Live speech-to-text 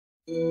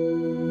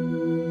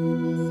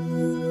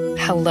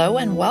Hello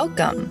and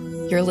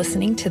welcome. You're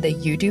listening to the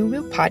You Do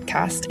Woo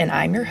podcast, and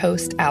I'm your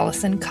host,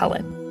 Allison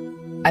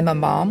Cullen. I'm a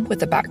mom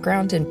with a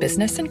background in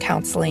business and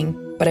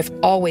counseling, but I've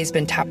always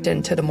been tapped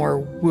into the more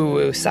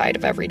woo-woo side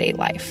of everyday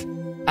life.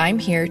 I'm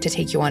here to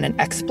take you on an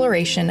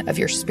exploration of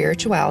your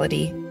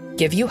spirituality,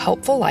 give you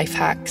helpful life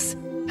hacks,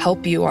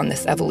 help you on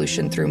this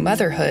evolution through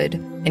motherhood,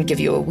 and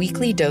give you a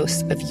weekly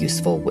dose of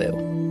useful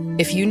woo.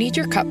 If you need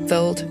your cup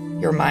filled,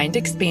 your mind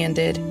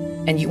expanded,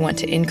 and you want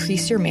to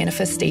increase your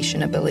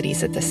manifestation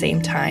abilities at the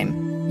same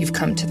time, you've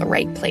come to the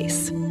right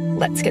place.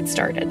 Let's get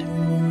started.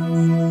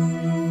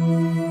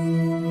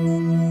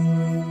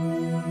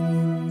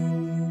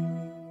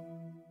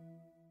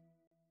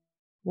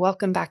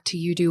 Welcome back to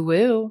You Do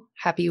Woo.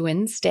 Happy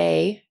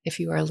Wednesday. If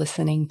you are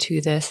listening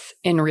to this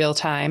in real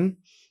time,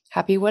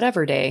 happy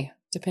whatever day,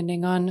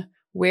 depending on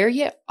where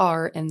you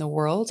are in the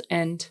world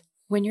and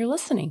when you're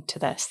listening to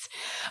this.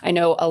 I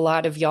know a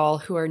lot of y'all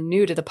who are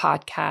new to the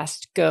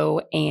podcast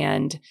go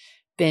and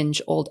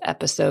binge old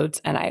episodes,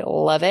 and I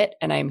love it,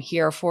 and I'm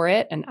here for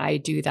it, and I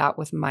do that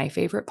with my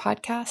favorite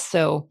podcasts.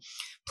 So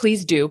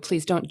please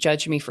don't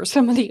judge me for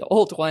some of the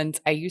old ones.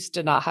 I used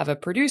to not have a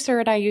producer,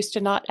 and I used to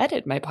not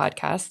edit my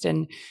podcast,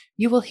 and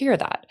you will hear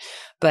that.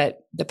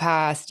 But the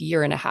past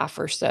year and a half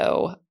or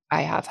so,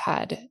 I have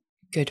had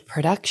good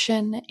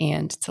production,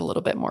 and it's a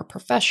little bit more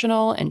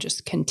professional, and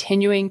just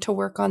continuing to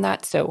work on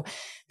that. So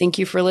thank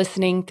you for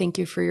listening. Thank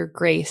you for your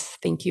grace.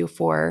 Thank you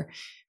for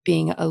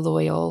being a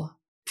loyal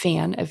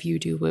fan of You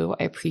Do Woo.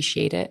 I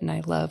appreciate it. And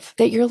I love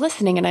that you're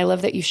listening, and I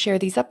love that you share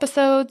these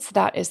episodes.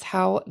 That is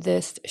how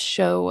this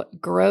show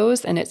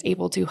grows, and it's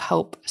able to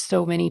help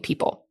so many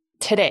people.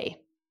 Today,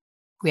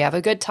 we have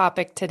a good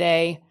topic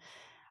today.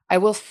 I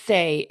will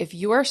say, if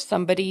you are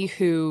somebody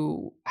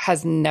who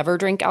has never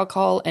drank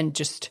alcohol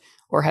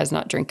or has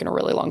not drank in a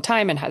really long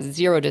time and has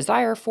zero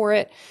desire for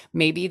it,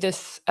 maybe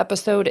this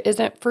episode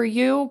isn't for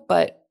you,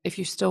 but if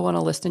you still want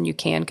to listen, you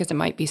can, because it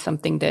might be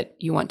something that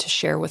you want to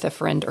share with a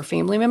friend or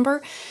family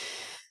member.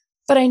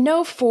 But I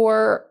know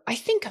I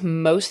think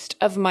most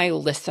of my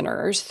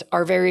listeners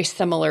are very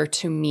similar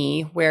to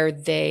me, where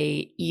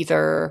they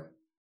either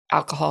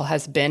alcohol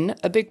has been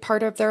a big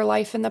part of their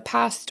life in the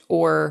past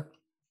or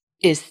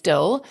is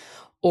still,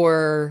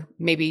 or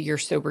maybe you're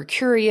sober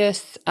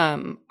curious.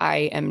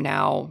 I am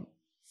now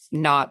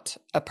not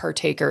a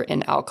partaker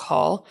in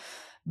alcohol,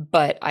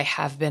 but I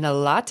have been a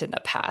lot in the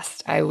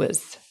past. I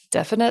was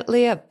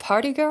definitely a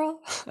party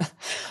girl.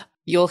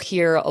 You'll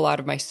hear a lot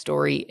of my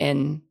story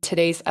in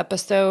today's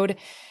episode.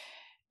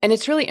 And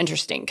it's really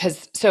interesting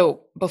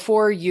so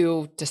before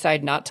you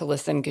decide not to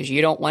listen because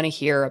you don't want to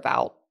hear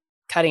about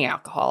cutting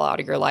alcohol out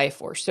of your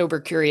life or sober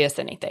curious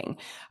anything,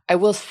 I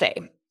will say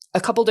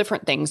a couple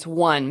different things.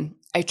 One,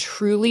 I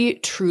truly,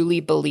 truly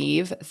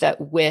believe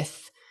that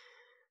with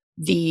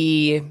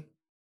the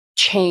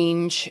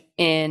change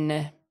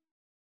in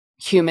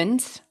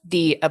humans,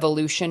 the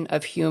evolution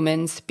of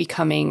humans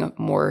becoming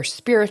more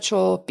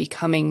spiritual,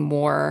 becoming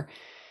more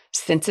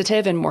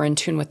sensitive and more in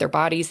tune with their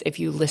bodies. If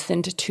you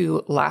listened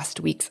to last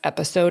week's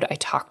episode, I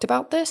talked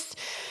about this.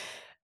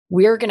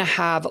 We're going to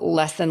have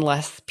less and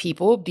less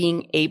people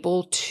being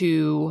able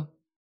to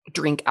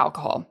drink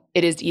alcohol.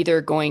 It is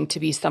either going to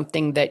be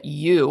something that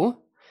you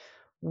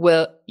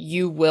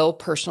will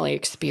personally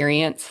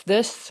experience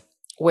this,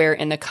 where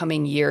in the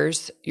coming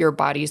years, your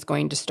body's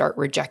going to start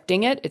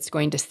rejecting it. It's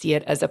going to see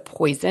it as a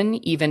poison,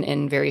 even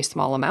in very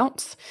small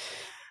amounts.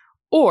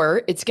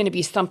 Or it's going to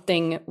be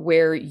something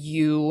where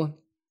you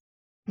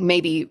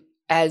maybe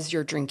as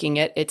you're drinking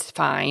it, it's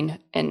fine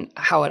and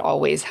how it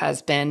always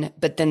has been.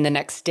 But then the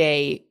next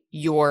day,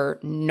 you're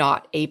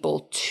not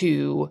able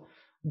to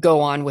go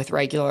on with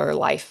regular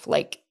life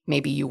like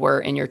maybe you were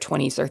in your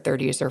 20s or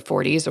 30s or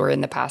 40s, or in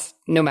the past,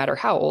 no matter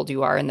how old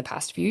you are in the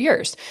past few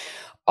years.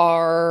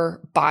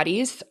 Our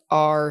bodies,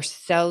 our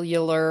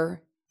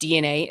cellular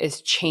DNA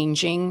is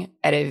changing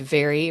at a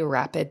very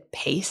rapid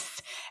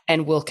pace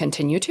and will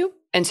continue to.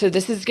 And so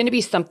this is going to be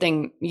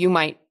something you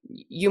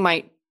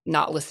might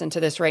not listen to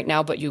this right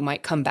now, but you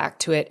might come back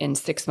to it in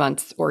 6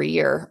 months or a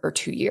year or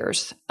 2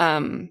 years.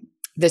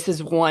 This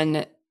is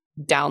one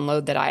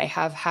download that I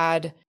have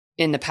had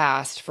in the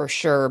past for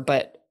sure,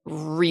 but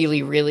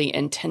really, really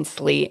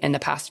intensely in the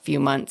past few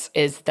months,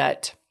 is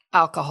that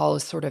alcohol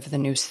is sort of the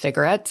new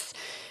cigarettes.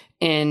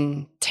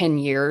 In 10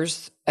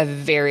 years, a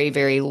very,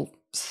 very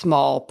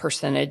small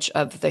percentage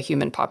of the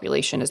human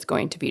population is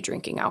going to be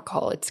drinking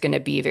alcohol. It's going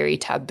to be very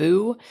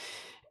taboo.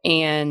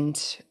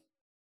 And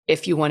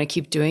if you want to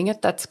keep doing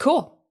it, that's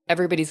cool.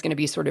 Everybody's going to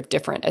be sort of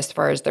different as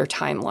far as their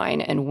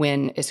timeline and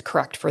when is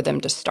correct for them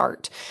to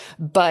start.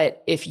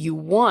 But if you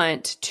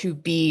want to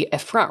be a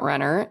front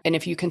runner, and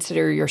if you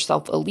consider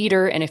yourself a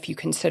leader, and if you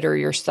consider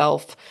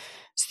yourself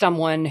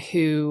someone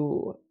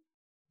who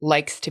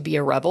likes to be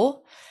a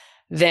rebel,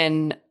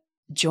 then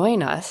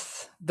join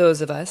us,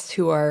 those of us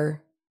who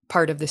are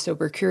part of the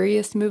Sober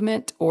Curious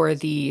movement or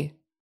the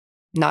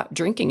not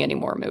drinking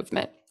anymore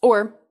movement,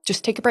 or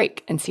just take a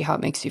break and see how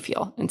it makes you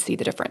feel and see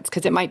the difference.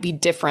 Because it might be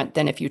different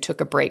than if you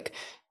took a break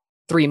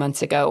 3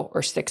 months ago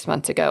or 6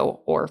 months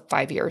ago or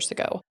 5 years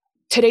ago.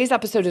 Today's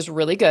episode is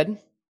really good.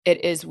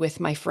 It is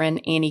with my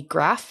friend Annie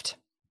Graft.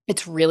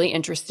 It's really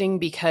interesting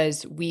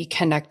because we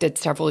connected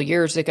several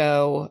years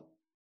ago.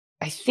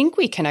 I think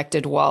we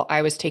connected while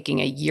I was taking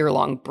a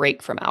year-long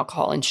break from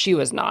alcohol, and she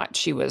was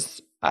not.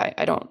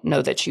 I don't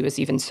know that she was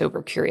even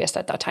sober curious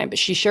at that time, but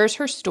she shares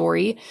her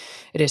story.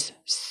 It is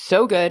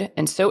so good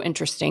and so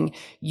interesting.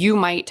 You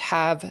might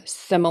have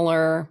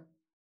similar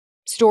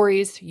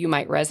stories. You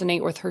might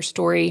resonate with her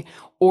story,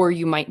 or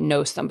you might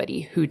know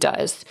somebody who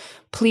does.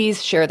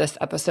 Please share this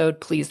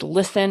episode. Please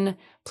listen.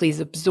 Please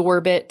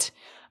absorb it.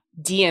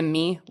 DM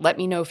me. Let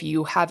me know if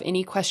you have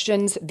any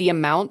questions. The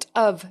amount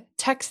of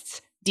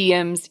texts,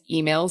 DMs,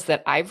 emails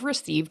that I've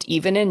received,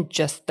 even in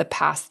just the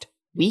past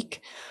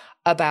week,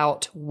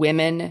 about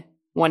women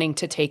wanting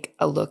to take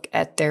a look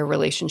at their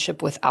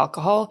relationship with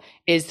alcohol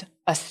is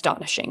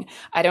astonishing.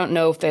 I don't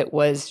know if it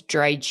was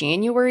dry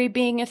January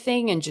being a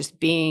thing and just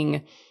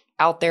being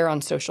out there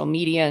on social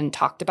media and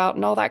talked about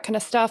and all that kind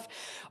of stuff,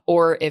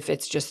 or if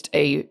it's just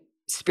a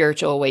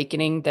spiritual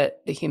awakening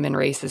that the human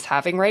race is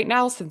having right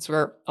now since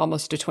we're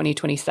almost to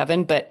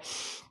 2027. But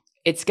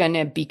it's going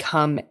to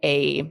become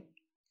a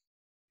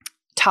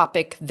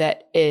topic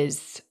that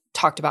is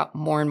talked about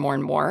more and more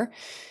and more.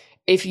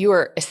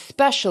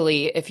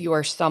 Especially if you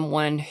are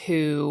someone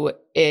who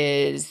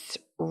is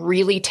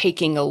really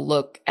taking a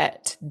look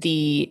at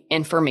the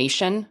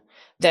information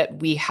that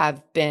we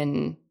have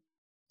been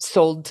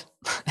sold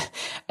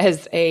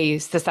as a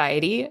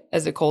society,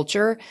 as a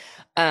culture,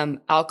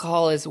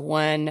 alcohol is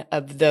one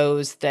of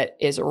those that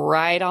is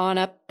right on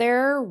up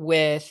there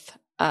with,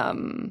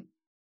 big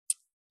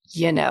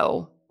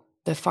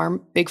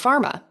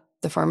pharma,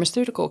 the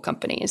pharmaceutical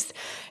companies.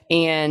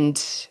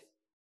 And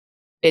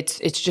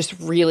it's just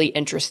really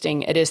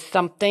interesting. It is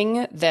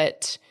something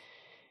that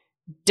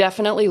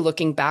definitely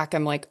looking back,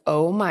 I'm like,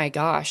 oh my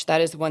gosh, that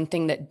is one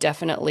thing that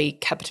definitely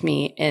kept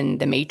me in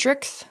the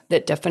matrix,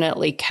 that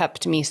definitely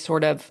kept me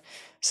sort of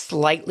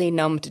slightly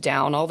numbed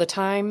down all the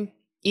time.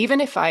 Even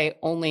if I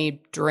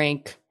only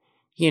drank,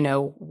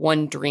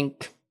 1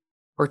 drink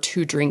or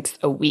 2 drinks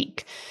a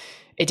week,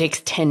 it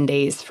takes 10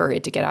 days for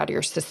it to get out of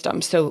your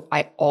system. So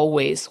I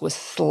always was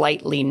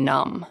slightly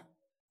numb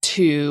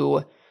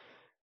to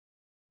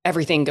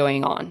everything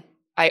going on.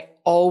 I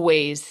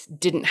always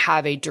didn't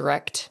have a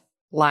direct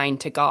line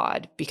to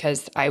God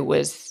because there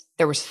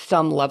was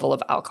some level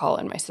of alcohol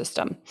in my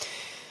system.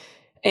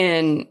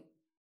 And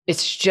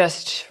it's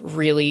just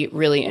really,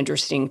 really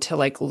interesting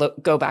to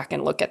go back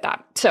and look at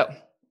that. So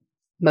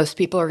most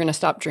people are going to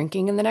stop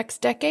drinking in the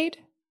next decade.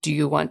 Do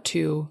you want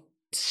to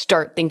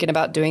start thinking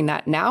about doing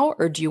that now,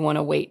 or do you want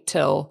to wait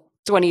till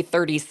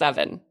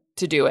 2037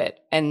 to do it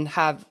and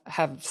have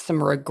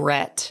some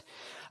regret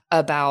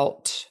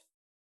about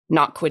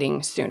not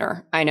quitting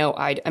sooner? I know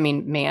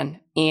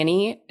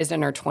Annie is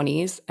in her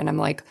 20s, and I'm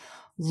like,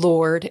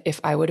 Lord, if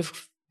I would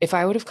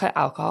have cut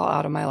alcohol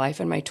out of my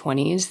life in my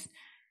 20s,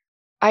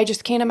 I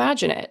just can't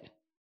imagine it.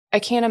 I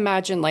can't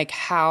imagine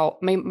how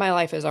my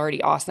life is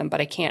already awesome,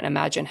 but I can't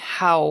imagine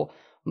how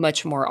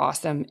much more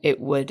awesome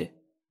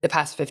the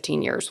past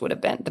 15 years would have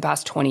been, the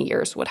past 20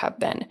 years would have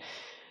been.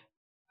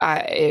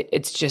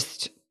 It's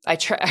just, I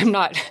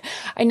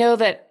know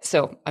that,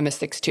 so I'm a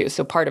 6'2",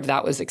 so part of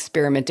that was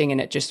experimenting,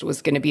 and it just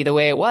was going to be the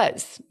way it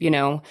was,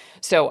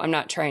 So I'm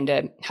not trying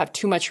to have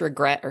too much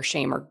regret or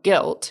shame or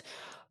guilt,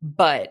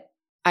 but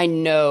I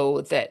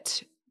know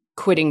that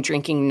quitting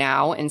drinking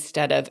now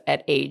instead of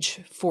at age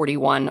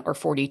 41 or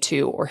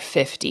 42 or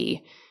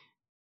 50,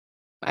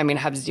 I'm going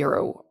to have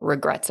zero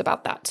regrets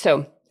about that.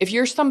 So if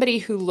you're somebody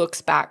who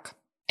looks back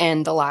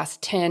and the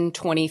last 10,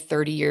 20,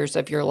 30 years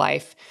of your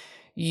life,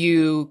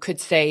 you could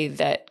say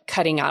that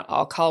cutting out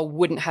alcohol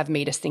wouldn't have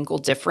made a single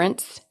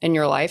difference in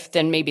your life,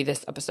 then maybe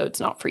this episode's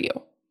not for you.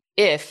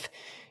 If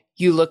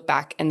you look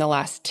back in the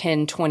last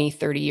 10, 20,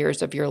 30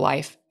 years of your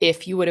life,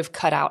 if you would have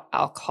cut out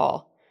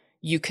alcohol,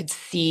 you could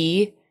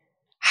see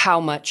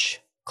how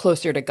much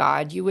closer to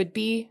God you would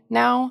be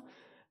now,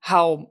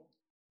 how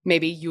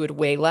maybe you would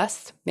weigh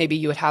less, maybe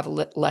you would have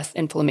less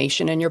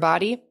inflammation in your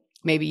body,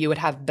 maybe you would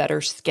have better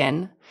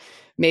skin,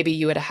 maybe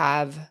you would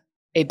have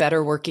a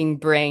better working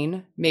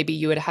brain, maybe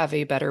you would have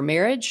a better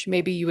marriage,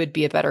 maybe you would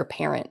be a better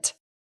parent.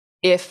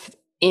 If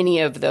any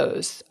of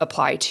those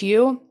apply to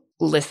you,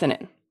 listen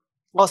in.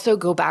 Also,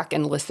 go back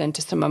and listen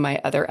to some of my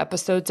other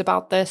episodes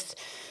about this.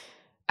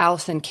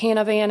 Allison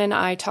Canavan and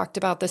I talked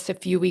about this a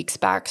few weeks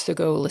back, so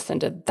go listen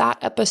to that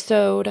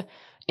episode.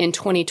 In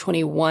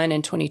 2021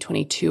 and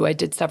 2022, I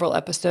did several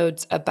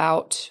episodes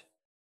about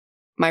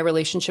my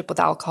relationship with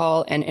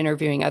alcohol and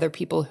interviewing other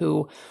people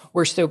who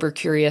were sober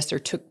curious or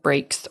took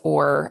breaks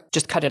or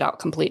just cut it out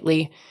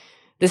completely.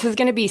 This is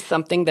going to be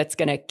something that's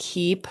going to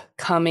keep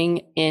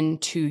coming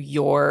into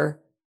your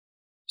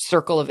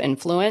circle of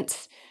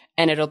influence,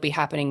 and it'll be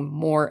happening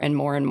more and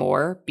more and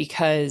more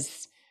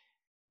because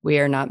we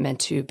are not meant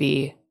to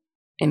be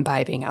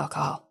imbibing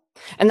alcohol.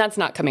 And that's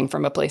not coming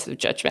from a place of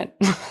judgment.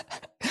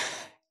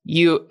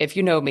 If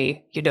you know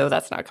me, you know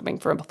that's not coming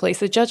from a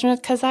place of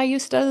judgment because I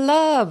used to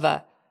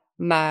love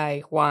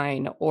my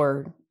wine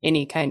or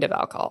any kind of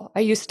alcohol. I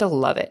used to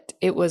love it.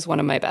 It was one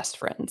of my best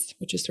friends,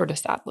 which is sort of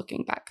sad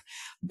looking back.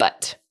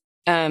 But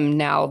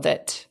now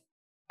that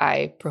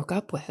I broke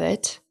up with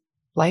it,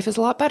 life is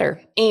a lot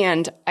better.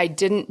 And I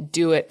didn't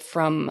do it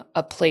from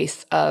a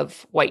place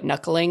of white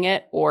knuckling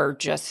it or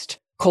just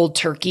cold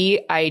turkey.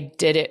 I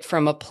did it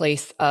from a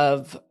place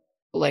of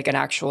like an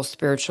actual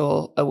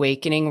spiritual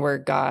awakening where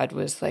God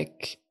was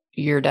like,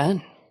 you're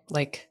done.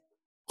 Like,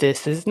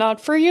 this is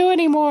not for you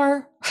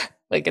anymore.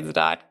 Like, it's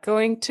not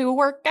going to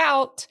work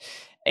out.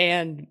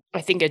 And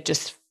I think it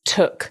just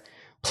took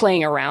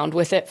playing around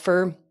with it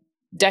for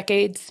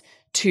decades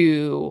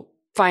to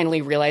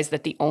finally realize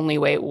that the only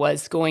way it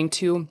was going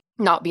to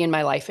not be in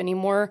my life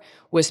anymore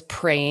was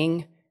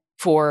praying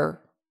for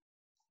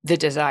the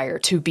desire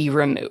to be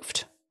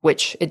removed,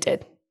 which it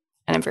did.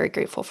 And I'm very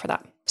grateful for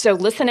that. So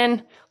listen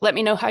in. Let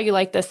me know how you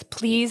like this.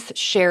 Please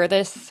share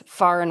this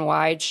far and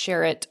wide.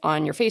 Share it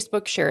on your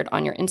Facebook. Share it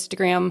on your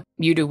Instagram.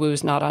 You Do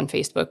Woo's not on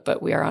Facebook,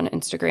 but we are on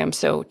Instagram.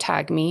 So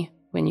tag me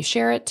when you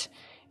share it.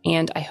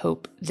 And I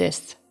hope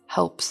this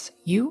helps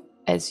you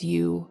as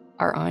you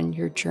are on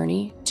your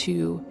journey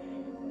to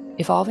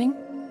evolving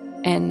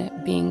and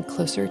being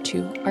closer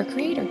to our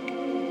Creator.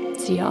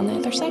 See you on the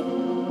other side.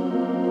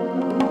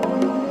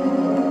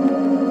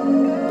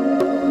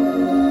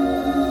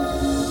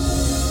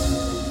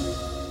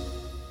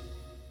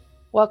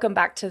 Welcome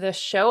back to the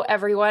show,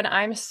 everyone.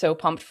 I'm so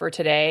pumped for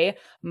today.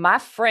 My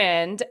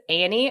friend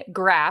Annie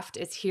Graft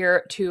is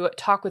here to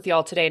talk with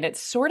y'all today, and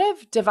it's sort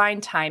of divine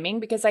timing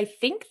because I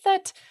think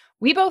that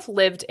we both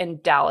lived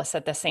in Dallas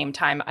at the same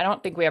time. I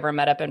don't think we ever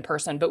met up in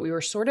person, but we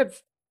were sort of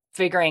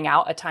figuring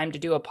out a time to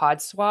do a pod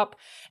swap,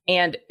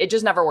 and it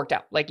just never worked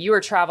out. Like, you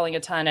were traveling a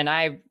ton and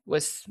I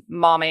was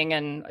momming,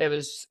 and it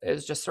was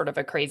just sort of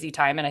a crazy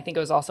time. And I think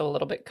it was also a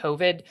little bit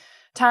COVID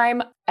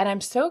time. And I'm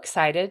so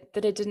excited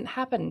that it didn't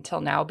happen until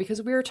now because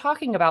we were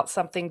talking about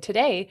something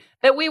today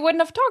that we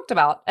wouldn't have talked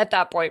about at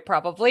that point,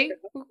 probably,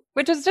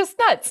 which is just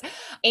nuts.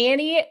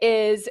 Annie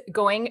is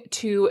going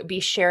to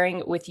be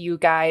sharing with you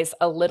guys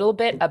a little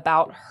bit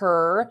about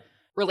her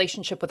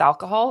relationship with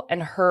alcohol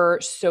and her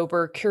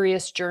sober,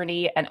 curious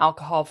journey and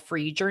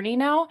alcohol-free journey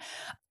now.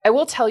 I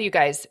will tell you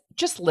guys,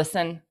 just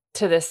listen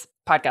to this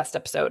podcast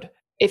episode.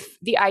 If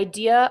the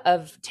idea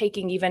of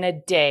taking even a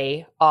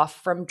day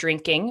off from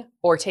drinking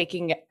or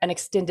taking an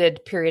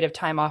extended period of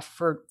time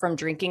off from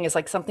drinking is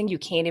like something you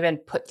can't even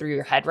put through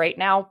your head right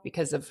now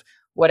because of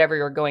whatever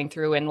you're going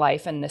through in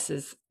life, and this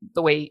is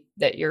the way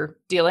that you're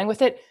dealing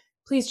with it,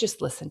 please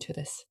just listen to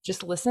this.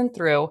 Just listen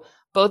through.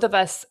 Both of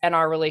us and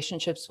our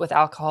relationships with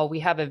alcohol,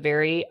 we have a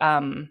very,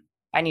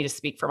 I need to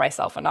speak for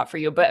myself and not for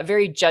you, but a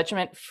very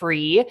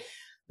judgment-free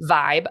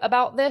vibe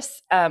about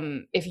this.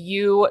 If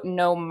you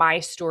know my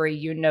story,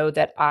 you know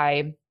that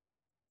I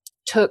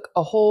took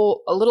a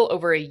little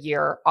over a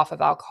year off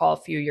of alcohol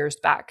a few years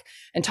back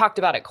and talked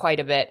about it quite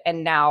a bit,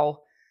 and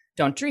now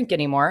don't drink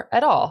anymore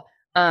at all.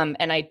 And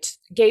I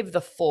gave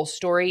the full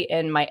story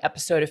in my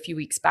episode a few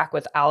weeks back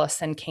with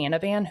Allison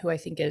Canavan, who I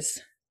think is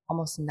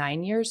almost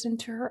 9 years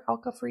into her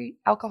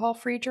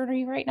alcohol-free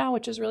journey right now,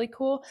 which is really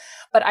cool.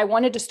 But I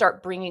wanted to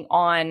start bringing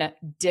on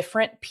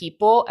different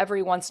people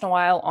every once in a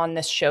while on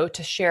this show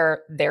to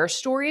share their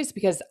stories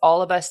because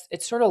all of us,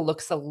 it sort of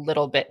looks a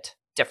little bit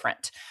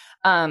different.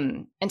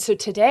 And so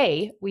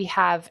today we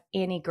have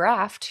Annie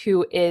Graft,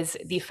 who is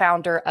the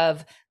founder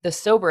of The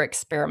Sober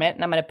Experiment.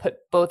 And I'm going to put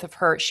both of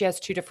her, she has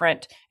 2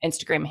 different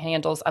Instagram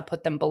handles. I'll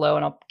put them below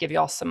and I'll give you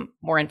all some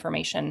more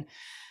information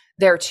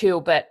there too.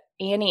 But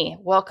Annie,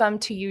 welcome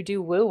to You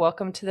Do Woo.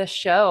 Welcome to the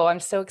show. I'm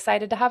so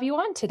excited to have you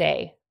on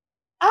today.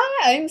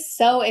 I'm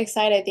so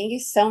excited. Thank you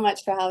so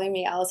much for having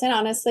me, Allison.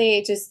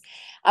 Honestly, just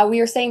we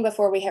were saying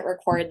before we hit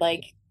record,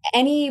 like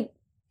any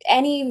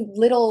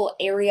little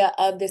area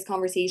of this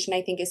conversation,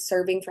 I think is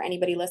serving for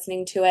anybody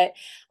listening to it.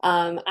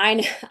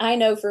 I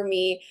know for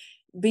me,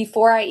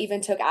 before I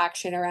even took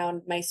action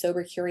around my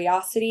sober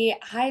curiosity,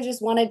 I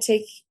just wanted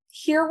to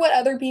hear what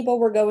other people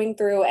were going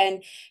through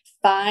and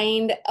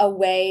find a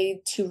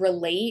way to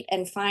relate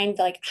and find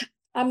like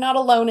I'm not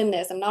alone in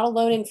this. I'm not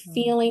alone in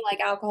feeling like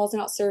alcohol's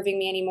not serving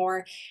me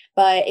anymore,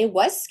 but it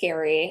was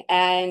scary.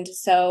 And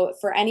so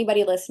for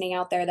anybody listening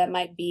out there that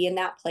might be in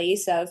that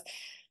place of,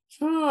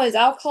 oh, is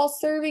alcohol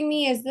serving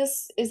me? Is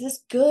this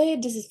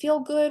good? Does it feel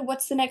good?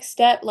 What's the next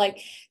step? Like,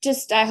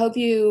 just, I hope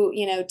you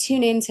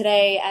tune in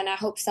today, and I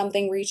hope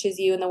something reaches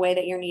you in the way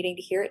that you're needing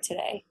to hear it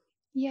today.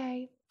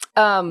 Yay.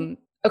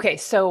 Okay.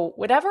 So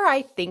whenever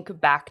I think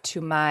back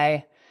to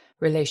my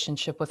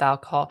relationship with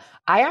alcohol,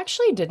 I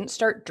actually didn't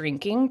start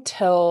drinking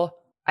till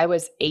I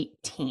was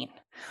 18.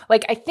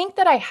 Like, I think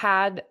that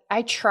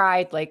I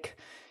tried like,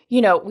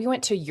 we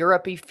went to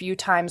Europe a few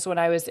times when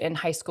I was in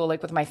high school,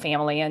 like with my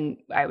family, and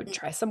I would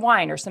try some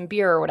wine or some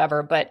beer or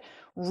whatever. But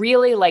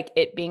really, like,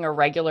 it being a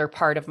regular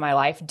part of my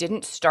life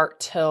didn't start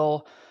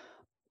till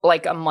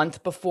like a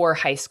month before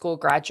high school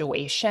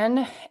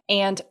graduation.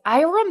 And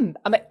I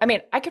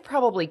mean, I could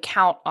probably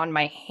count on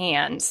my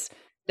hands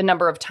the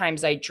number of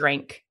times I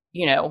drank,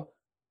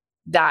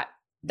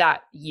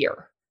 that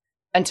year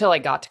until I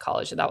got to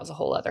college. And that was a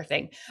whole other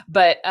thing.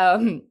 But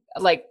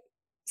like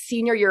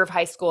senior year of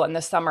high school and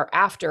the summer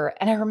after.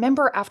 And I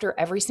remember after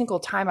every single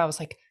time, I was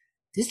like,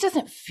 this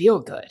doesn't feel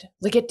good.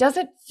 Like it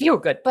doesn't feel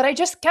good, but I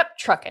just kept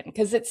trucking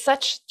because it's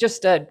such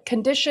just a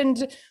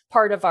conditioned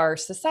part of our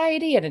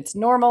society and it's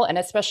normal. And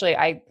especially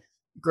I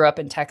grew up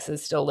in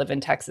Texas, still live in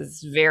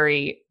Texas,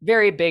 very,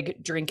 very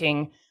big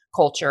drinking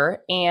culture.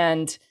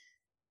 And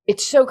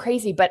it's so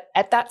crazy. But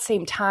at that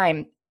same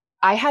time,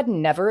 I had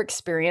never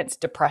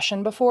experienced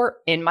depression before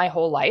in my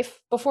whole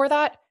life before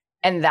that.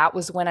 And that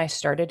was when I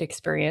started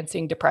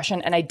experiencing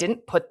depression. And I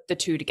didn't put the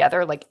two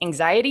together, like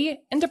anxiety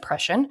and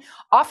depression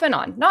off and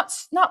on, not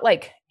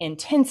like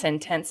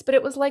intense, but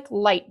it was like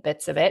light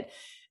bits of it.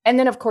 And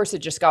then of course it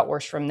just got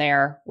worse from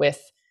there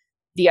with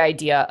the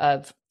idea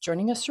of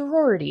joining a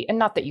sorority. And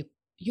not that you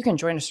can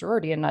join a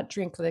sorority and not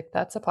drink, like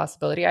that's a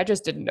possibility. I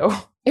just didn't know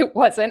it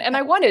wasn't. And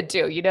I wanted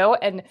to,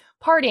 and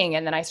partying.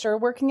 And then I started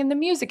working in the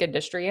music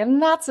industry, and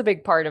that's a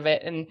big part of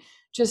it. And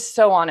just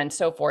so on and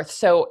so forth.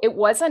 So it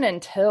wasn't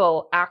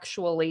until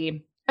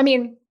actually, I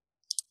mean,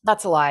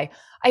 that's a lie.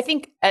 I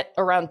think at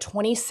around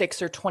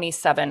 26 or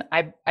 27,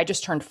 I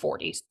just turned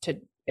 40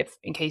 to, if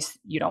in case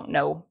you don't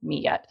know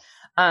me yet.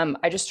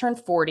 I just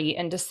turned 40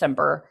 in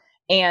December.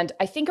 And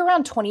I think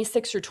around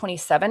 26 or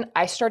 27,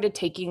 I started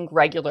taking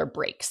regular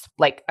breaks.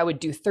 Like I would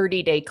do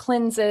 30-day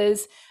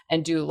cleanses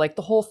and do like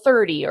the whole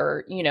 30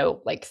 or,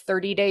 like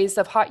 30 days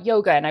of hot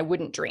yoga, and I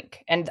wouldn't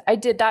drink. And I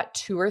did that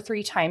 2 or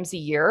 3 times a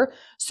year.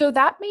 So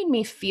that made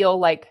me feel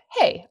like,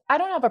 hey, I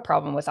don't have a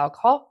problem with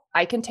alcohol.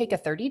 I can take a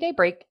 30-day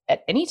break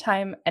at any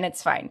time and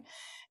it's fine.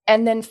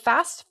 And then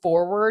fast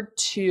forward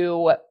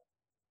to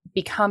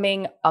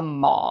becoming a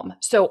mom.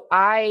 So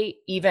I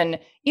even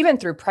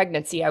through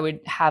pregnancy, I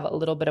would have a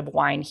little bit of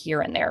wine here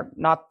and there,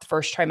 not the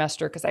first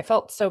trimester because I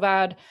felt so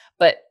bad,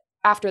 but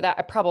after that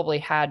I probably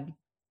had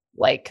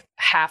like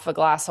half a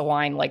glass of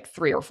wine like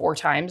 3 or 4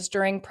 times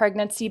during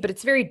pregnancy, but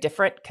it's very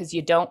different because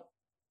you don't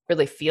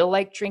really feel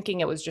like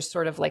drinking. It was just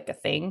sort of like a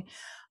thing.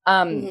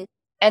 Um Mhm.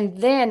 and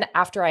then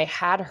after I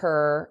had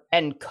her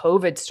and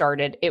COVID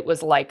started, it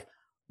was like,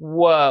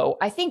 whoa.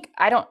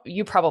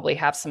 You probably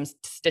have some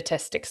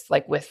statistics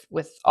like with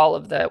all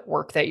of the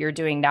work that you're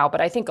doing now, but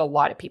I think a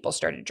lot of people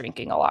started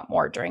drinking a lot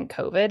more during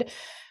COVID.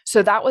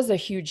 So that was a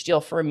huge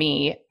deal for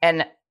me.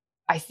 And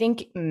I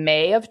think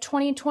May of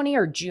 2020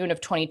 or June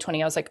of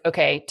 2020, I was like,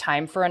 okay,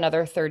 time for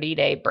another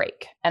 30-day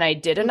break. And I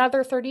did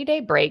another 30-day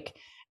break.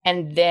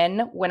 And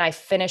then when I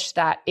finished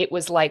that, it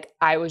was like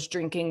I was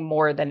drinking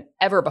more than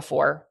ever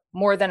before,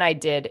 more than I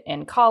did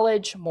in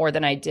college, more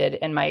than I did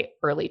in my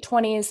early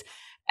 20s.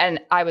 And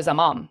I was a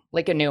mom,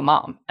 like a new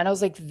mom. And I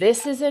was like,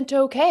 this isn't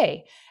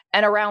okay.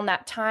 And around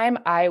that time,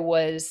 I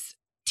was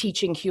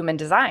teaching human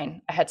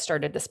design. I had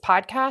started this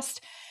podcast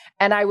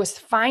and I was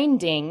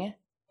finding,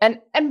 and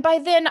by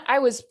then I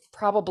was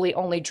probably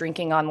only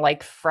drinking on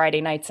like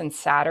Friday nights and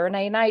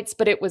Saturday nights,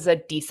 but it was a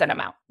decent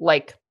amount,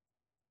 like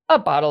a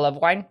bottle of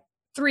wine,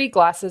 3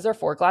 glasses or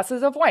 4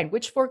 glasses of wine,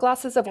 which 4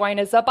 glasses of wine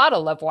is a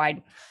bottle of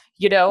wine,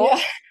 you know?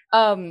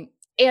 Yeah.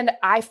 And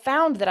I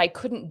found that I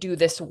couldn't do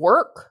this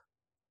work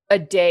a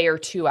day or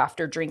two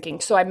after drinking.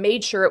 So I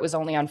made sure it was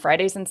only on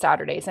Fridays and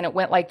Saturdays. And it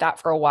went like that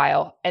for a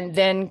while. And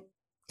then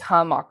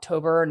come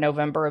October or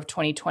November of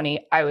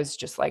 2020, I was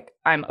just like,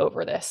 I'm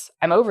over this.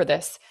 I'm over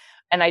this.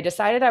 And I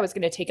decided I was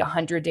going to take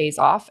 100 days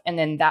off. And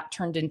then that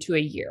turned into a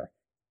year.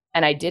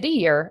 And I did a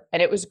year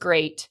and it was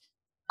great.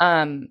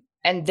 And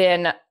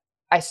then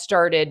I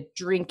started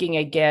drinking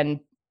again.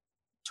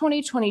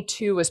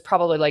 2022 was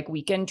probably like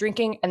weekend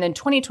drinking. And then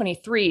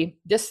 2023,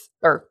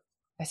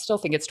 I still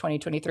think it's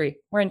 2023.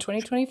 We're in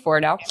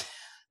 2024 now.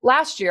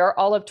 Last year,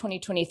 all of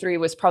 2023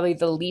 was probably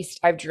the least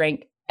I've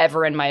drank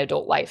ever in my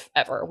adult life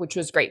ever, which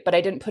was great. But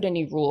I didn't put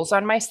any rules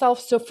on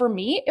myself. So for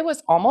me, it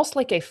was almost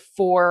like a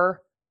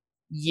 4-year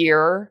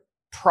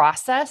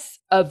process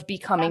of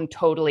becoming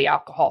totally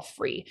alcohol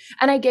free.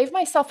 And I gave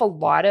myself a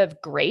lot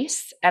of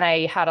grace and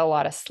I had a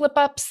lot of slip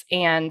ups,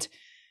 and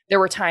there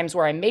were times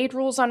where I made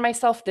rules on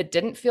myself that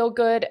didn't feel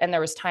good. And there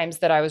was times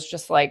that I was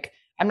just like,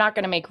 I'm not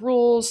going to make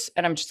rules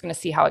and I'm just going to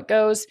see how it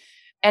goes.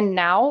 And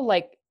now,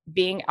 like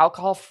being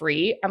alcohol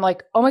free, I'm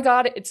like, oh my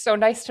God, it's so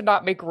nice to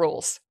not make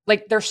rules.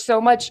 Like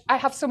I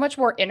have so much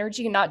more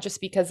energy, not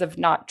just because of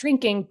not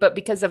drinking, but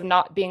because of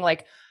not being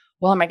like,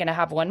 well, am I going to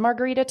have 1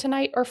 margarita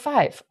tonight or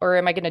 5? Or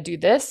am I going to do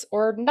this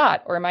or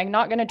not? Or am I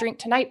not going to drink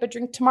tonight, but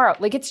drink tomorrow?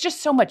 Like it's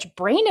just so much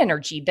brain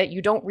energy that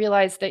you don't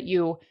realize that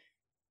you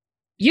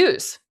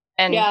use.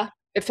 And Yeah.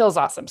 it feels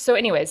awesome. So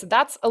anyways,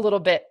 that's a little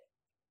bit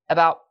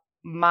about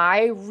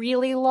my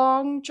really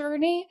long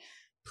journey.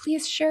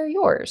 Please share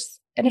yours.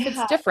 And if it's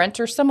Yeah. different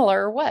or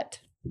similar or what.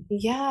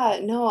 Yeah,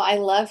 no, I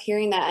love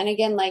hearing that. And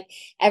again, like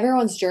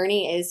everyone's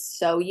journey is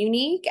so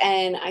unique.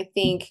 And I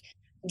think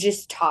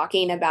just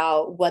talking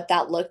about what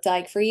that looked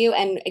like for you,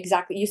 and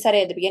exactly you said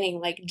it at the beginning,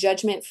 like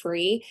judgment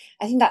free.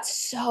 I think that's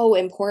so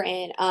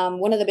important.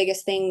 One of the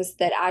biggest things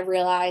that I've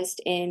realized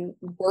in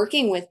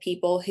working with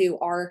people who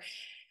are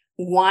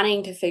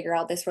wanting to figure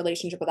out this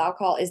relationship with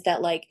alcohol is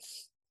that like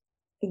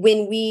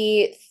when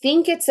we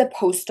think it's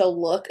supposed to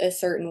look a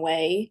certain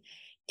way,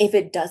 if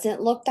it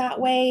doesn't look that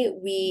way,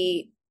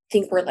 we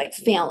think we're like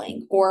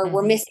failing, or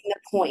we're Mhm. missing the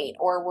point,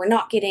 or we're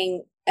not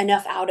getting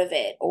enough out of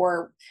it,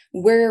 or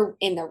we're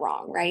in the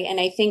wrong, right? And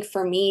I think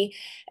for me,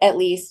 at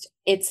least,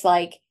 it's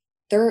like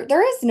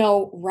there is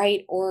no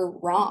right or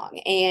wrong.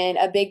 And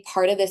a big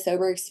part of the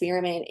sober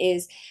experiment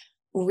is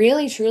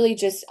really truly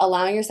just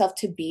allowing yourself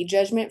to be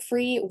judgment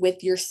free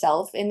with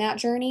yourself in that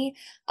journey,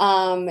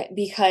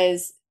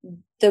 because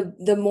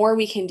the more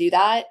we can do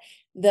that,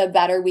 the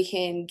better we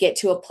can get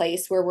to a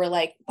place where we're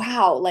like,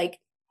 wow, like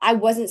I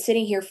wasn't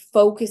sitting here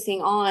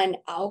focusing on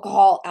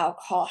alcohol.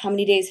 How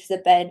many days has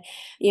it been?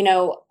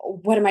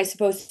 What am I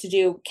supposed to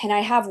do? Can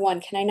I have one?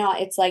 Can I not?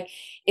 It's like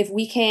if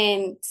we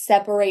can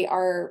separate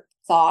our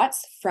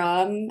thoughts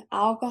from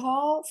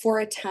alcohol for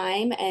a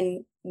time,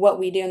 and what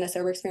we do in the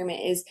sober experiment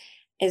is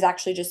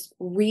actually just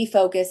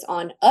refocus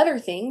on other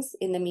things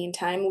in the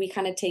meantime. We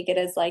kind of take it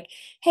as like,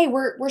 hey,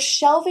 we're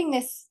shelving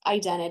this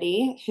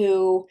identity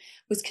who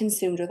was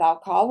consumed with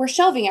alcohol. We're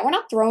shelving it. We're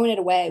not throwing it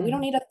away. We don't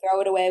Mhm. need to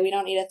throw it away. We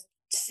don't need to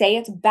say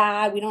it's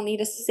bad. We don't need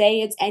to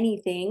say it's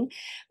anything,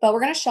 but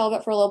we're going to shelve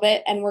it for a little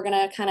bit, and we're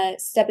going to kind of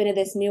step into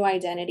this new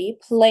identity,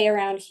 play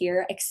around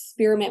here,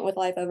 experiment with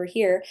life over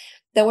here.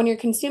 That when you're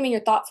consuming your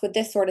thoughts with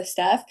this sort of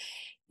stuff,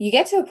 you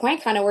get to a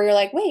point kind of where you're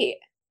like, wait,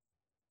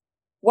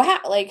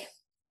 like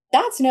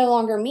that's no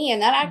longer me,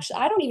 and that actually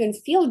Mhm. I don't even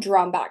feel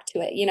drawn back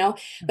to it.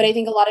 But I Mhm.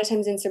 think a lot of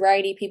times in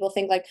sobriety people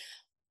think like,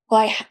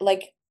 well,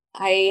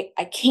 I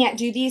can't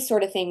do these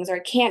sort of things, or I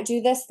can't do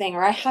this thing,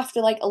 or I have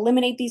to like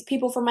eliminate these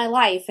people from my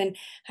life, and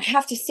I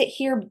have to sit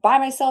here by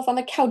myself on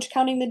the couch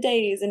counting the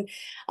days. And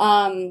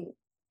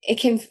it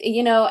can,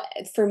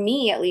 for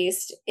me at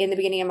least in the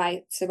beginning of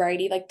my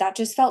sobriety, like that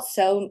just felt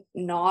so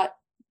not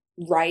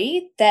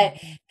right, that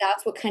Mhm.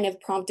 that's what kind of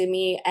prompted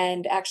me,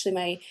 and actually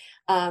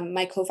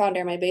my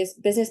co-founder, my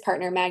business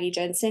partner, Maggie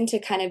Jensen, to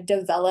kind of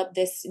develop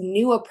this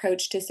new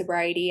approach to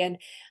sobriety. And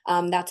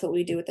that's what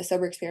we do with the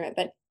sober experiment.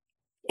 But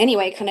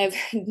anyway, kind of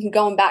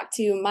going back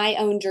to my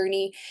own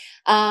journey,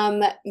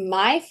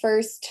 my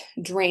first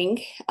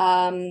drink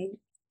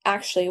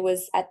actually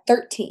was at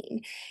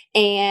 13.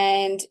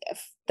 And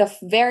the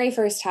very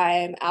first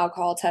time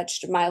alcohol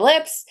touched my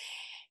lips,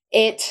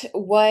 it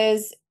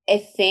was a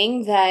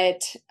thing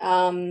that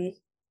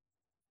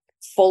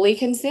fully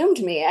consumed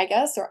me, I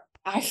guess, or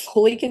I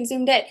fully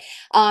consumed it.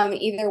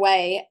 Either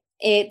way,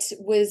 it's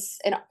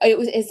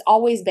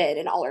always been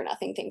an all or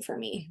nothing thing for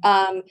me.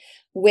 Mhm.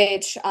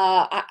 Which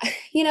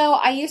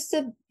I used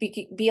to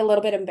be a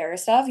little bit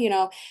embarrassed of,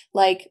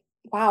 like,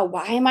 wow,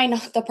 why am I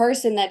not the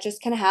person that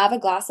just can have a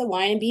glass of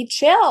wine and be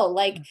chill?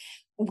 Like,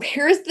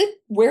 where's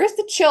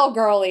the chill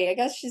girly? I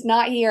guess she's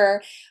not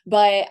here.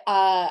 But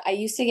I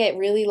used to get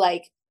really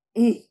like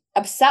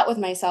upset with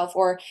myself,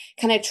 or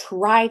kind of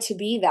try to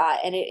be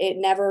that, and it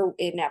never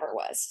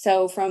was.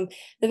 So from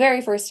the very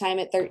first time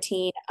at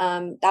 13,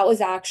 that was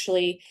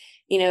actually,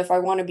 if I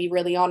want to be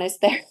really honest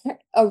there,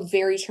 a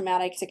very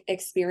traumatic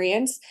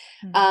experience.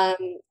 Mhm.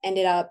 um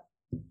Ended up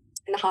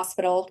in the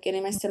hospital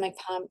getting my stomach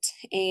pumped,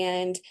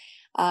 and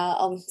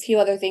a few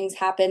other things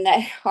happened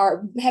that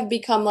have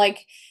become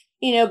like,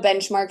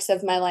 benchmarks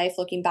of my life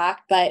looking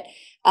back. But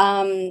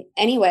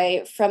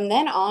anyway, from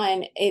then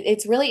on,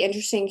 it's really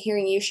interesting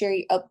hearing you share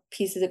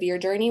pieces of your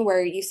journey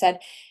where you said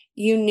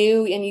you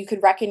knew and you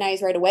could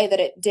recognize right away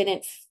that it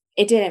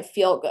didn't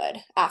feel good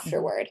Mhm.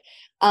 afterward.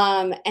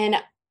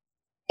 And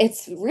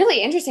it's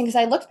really interesting because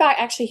I looked back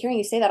actually hearing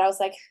you say that, I was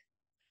like,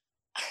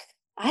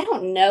 I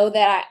don't know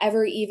that I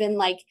ever even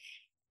like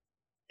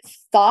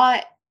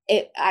thought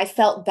I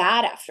felt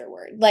bad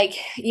afterward. Like,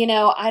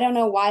 I don't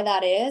know why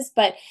that is,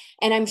 but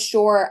and I'm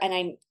sure,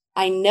 and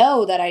I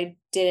know that I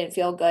didn't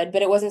feel good,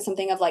 but it wasn't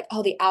something of like,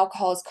 oh, the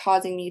alcohol is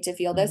causing me to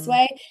feel this Mhm.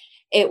 way.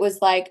 It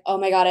was like, oh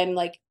my God, I'm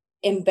like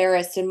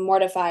embarrassed and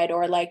mortified,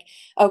 or like,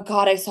 oh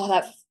God, I saw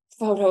that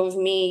photo of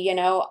me.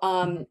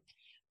 Mhm.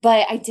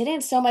 But I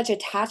didn't so much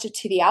attach it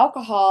to the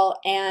alcohol.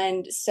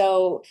 And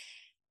so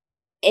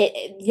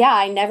yeah,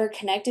 I never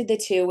connected the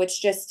 2,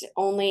 which just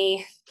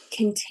only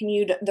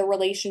continued the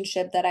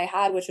relationship that I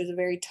had, which was a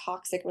very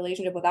toxic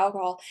relationship with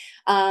alcohol.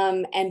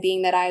 And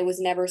being that I was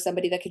never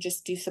somebody that could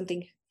just do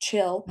something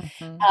chill,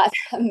 Mhm.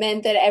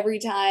 meant that every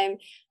time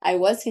I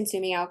was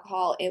consuming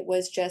alcohol, it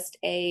was just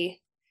a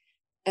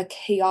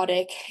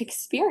chaotic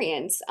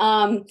experience.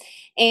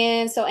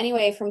 And so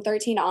anyway, from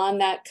 13 on,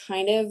 that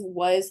kind of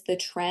was the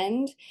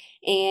trend.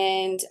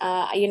 And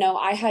I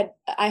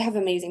have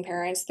amazing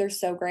parents. They're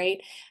so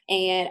great.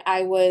 And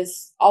I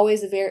was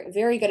always a very,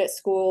 very good at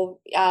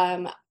school,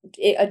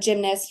 a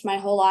gymnast my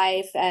whole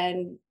life,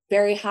 and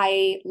very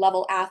high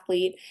level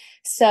athlete.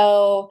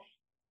 So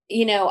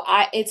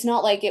it's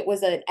not like it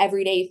was an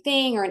everyday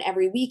thing or an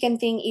every weekend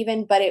thing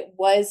even, but it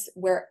was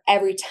where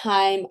every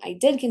time I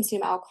did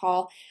consume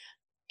alcohol,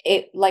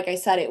 like I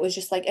said, it was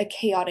just like a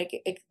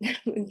chaotic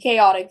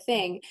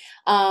thing.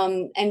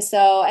 And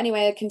so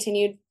anyway, I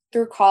continued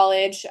through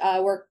college,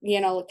 work,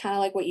 kind of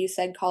like what you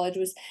said, college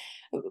was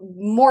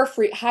more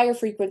higher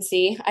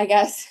frequency, I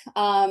guess.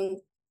 And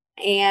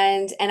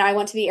I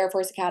went to the Air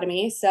Force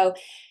Academy. So,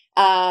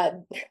 uh,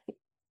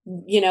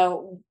 you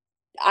know,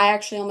 I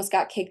actually almost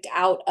got kicked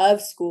out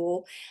of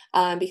school,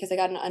 because I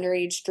got an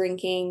underage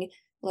drinking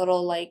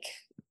little like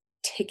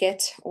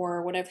ticket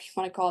or whatever you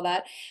want to call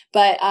that.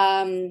 But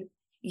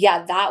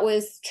yeah, that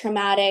was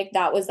traumatic.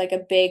 That was like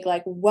a big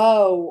like,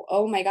 whoa,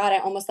 oh my God, I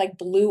almost like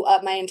blew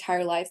up my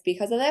entire life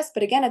because of this.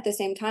 But again, at the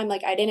same time,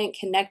 like I didn't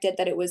connect it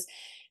that it was,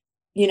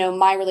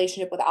 my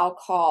relationship with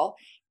alcohol.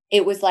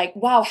 It was like,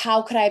 wow,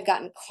 how could I have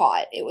gotten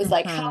caught? It was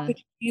like, how Hmm. could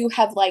you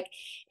have like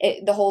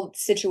the whole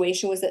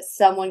situation was that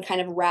someone kind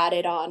of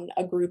ratted on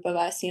a group of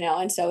us,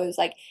 and so it was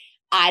like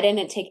I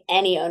didn't take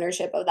any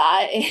ownership of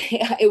that.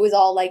 It was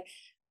all like,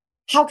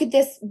 how could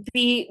this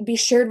be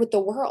shared with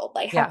the world?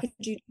 Like, how Yeah. could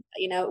you do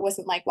that? It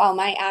wasn't like, wow,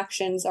 my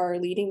actions are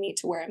leading me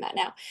to where I'm at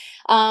now.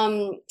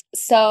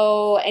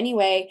 So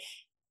anyway,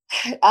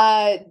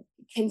 uh,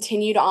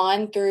 continued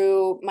on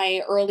through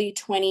my early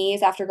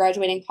 20s. After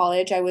graduating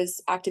college, I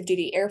was active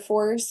duty Air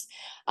Force.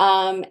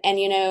 And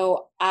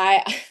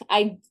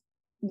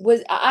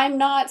I'm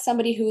not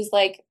somebody who's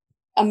like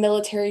a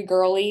military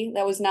girly.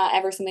 That was not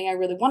ever something I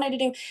really wanted to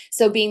do.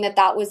 So being that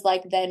that was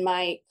like then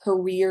my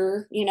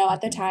career,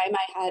 at the Hmm. time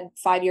I had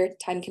 5-year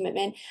time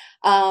commitment.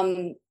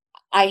 Um,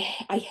 I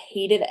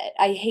hated it.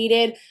 I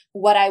hated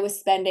what I was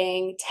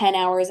spending 10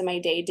 hours of my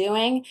day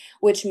doing,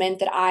 which meant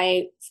that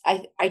I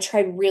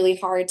tried really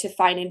hard to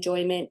find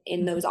enjoyment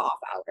in those off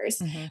hours,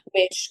 Hmm.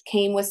 which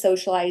came with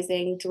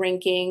socializing,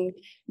 drinking,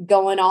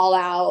 going all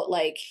out,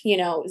 like,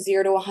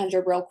 0 to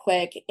 100 real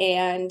quick.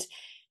 And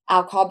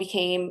alcohol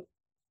became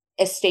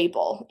a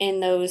staple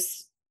in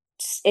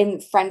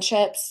in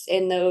friendships,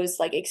 in those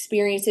like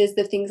experiences,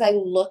 the things I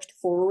looked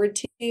forward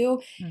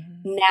to Hmm.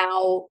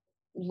 now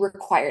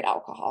required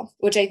alcohol,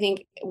 which I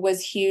think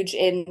was huge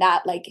in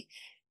that like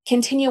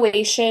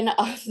continuation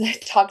of the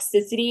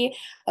toxicity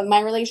of my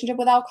relationship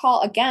with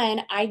alcohol.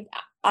 Again, I'm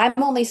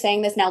only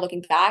saying this now looking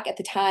back. At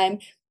the time,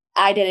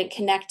 I didn't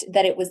connect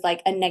that it was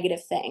like a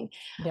negative thing.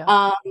 Yeah.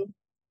 Um,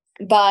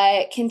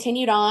 but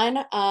continued on.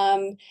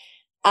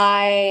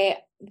 I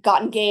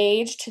got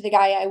engaged to the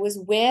guy I was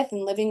with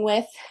and living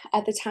with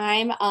at the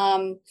time.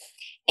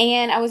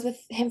 And I was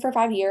with him for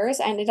 5 years.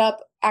 I ended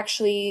up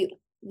actually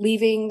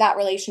leaving that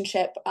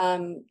relationship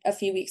a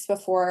few weeks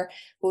before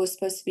what was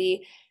supposed to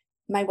be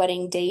my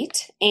wedding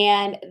date.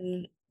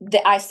 And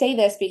I say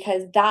this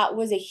because that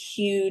was a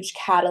huge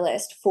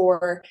catalyst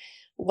for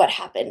what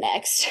happened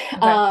next.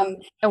 Okay.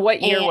 And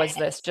what year And was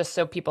this? Just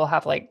so people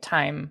have like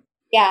time.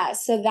 yeah,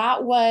 so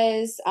that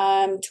was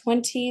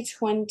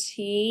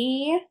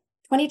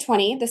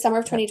 2020, the summer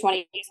of Okay.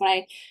 2020 is when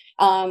I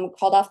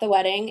called off the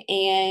wedding.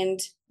 And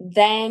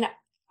then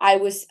I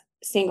was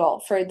single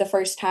for the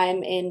first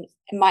time in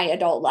my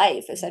adult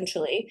life,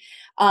 essentially.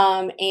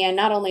 And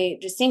not only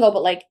just single,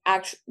 but like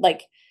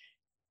like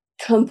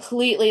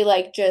completely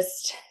like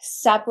just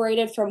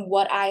separated from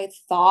what I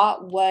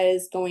thought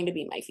was going to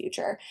be my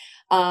future.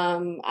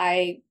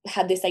 I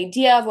had this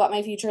idea of what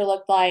my future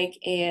looked like,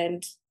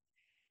 and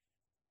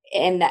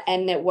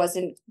it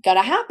wasn't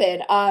gonna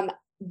happen.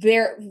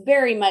 Very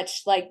very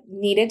much like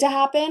needed to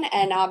happen,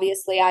 and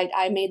obviously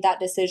I made that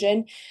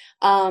decision.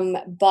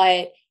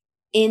 But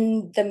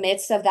in the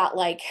midst of that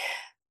like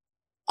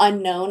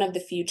unknown of the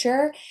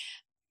future,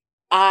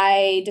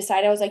 I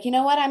decided, I was like, you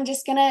know what? I'm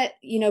just gonna,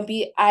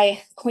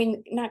 I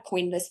coined, not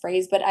coined this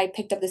phrase, but I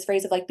picked up this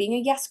phrase of like being a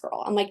yes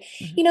girl. I'm like,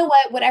 Hmm. you know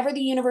what? Whatever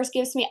the universe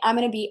gives me, I'm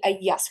gonna be a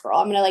yes girl.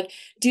 I'm gonna like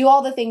do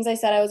all the things I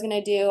said I was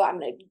gonna do. I'm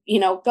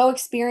gonna, go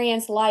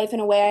experience life in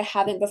a way I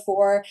haven't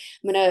before.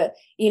 I'm gonna,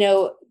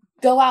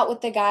 go out with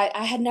the guy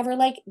I had never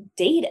like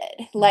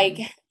dated. Like,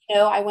 Hmm.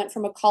 I went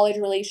from a college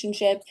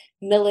relationship,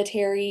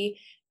 military,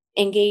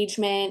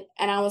 engagement,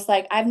 and I was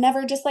like, I've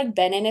never just like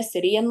been in a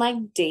city and like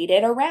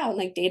dated around,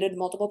 like dated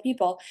multiple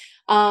people,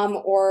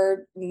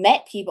 or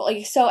met people.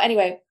 Like, so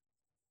anyway,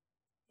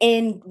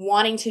 in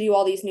wanting to do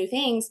all these new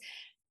things,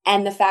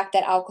 and the fact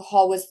that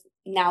alcohol was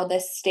now the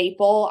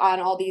staple on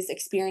all these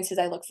experiences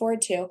I look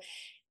forward to,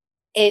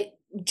 it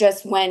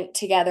just went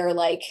together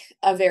like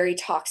a very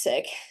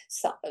toxic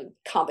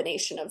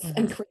combination of Hmm.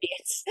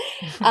 ingredients.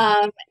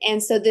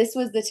 And so this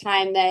was the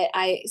time that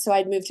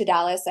I'd moved to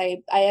Dallas.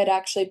 I had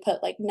actually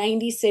put like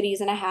 90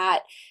 cities in a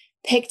hat,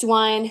 picked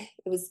one.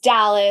 It was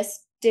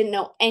Dallas, didn't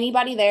know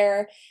anybody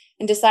there,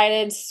 and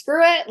decided,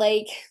 screw it.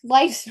 Like,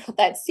 life's not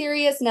that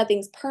serious.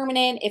 Nothing's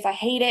permanent. If I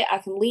hate it, I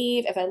can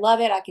leave. If I love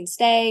it, I can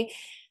stay.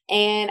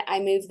 And I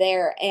moved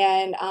there.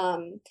 And,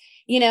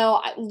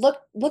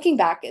 looking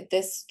back at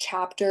this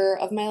chapter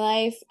of my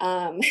life,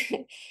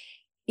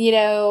 you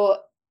know,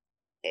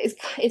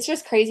 it's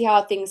just crazy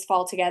how things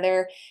fall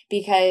together,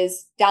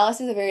 because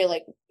Dallas is a very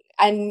like,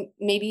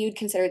 maybe you'd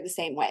consider it the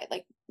same way,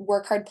 like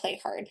work hard, play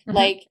hard. Hmm.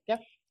 Like,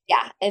 Yep.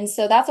 yeah. And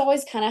so that's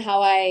always kind of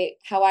how I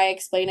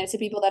explain it to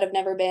people that have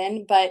never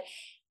been, but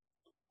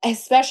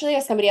especially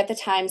as somebody at the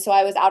time. So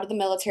I was out of the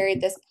military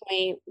at this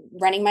point,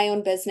 running my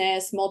own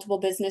business, multiple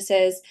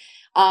businesses,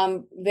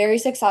 very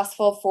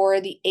successful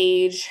for the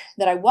age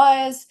that I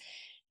was.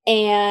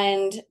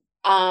 And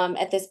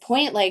at this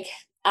point, like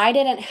I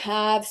didn't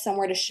have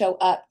somewhere to show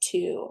up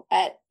to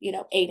at,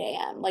 8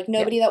 a.m. Like Yeah.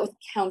 nobody that was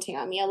counting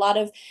on me. A lot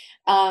of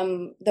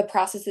the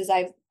processes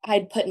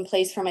I'd put in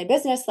place for my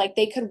business, like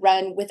they could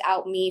run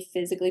without me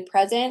physically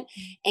present.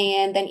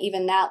 And then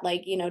even that,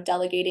 like,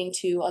 delegating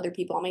to other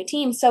people on my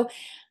team. So,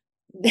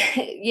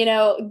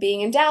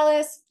 being in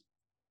Dallas,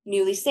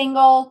 newly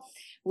single,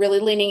 really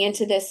leaning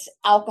into this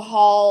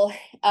alcohol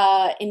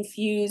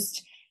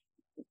infused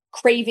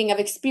craving of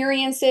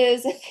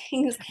experiences and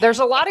things. There's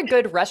a lot of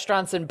good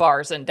restaurants and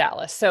bars in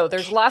Dallas. So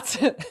there's lots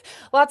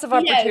lots of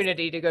Yes,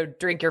 opportunity to go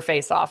drink your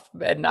face off.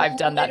 And I've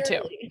done that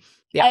too. literally.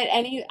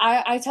 Yeah.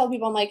 I tell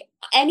people, I'm like,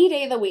 any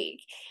day of the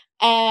week,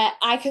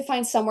 I could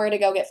find somewhere to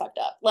go get fucked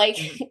up. Like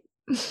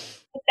Mhm.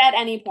 at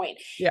any point.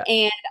 Yeah.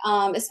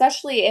 And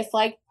especially if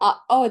like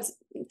oh, it's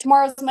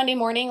tomorrow's Monday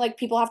morning, like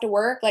people have to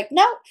work. Like,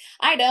 no,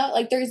 I don't.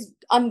 Like there's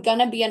I'm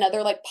gonna be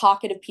another like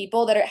pocket of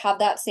people that have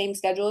that same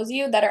schedule as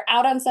you that are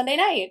out on Sunday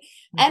night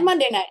and Mhm.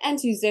 Monday night and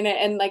Tuesday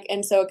night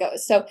and so it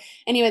goes. So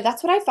anyway,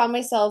 that's what I found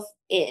myself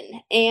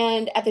in.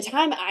 And at the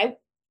time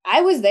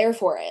I was there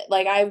for it.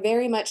 Like I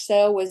very much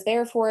so was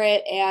there for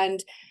it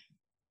and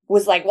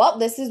was like, well,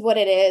 this is what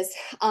it is.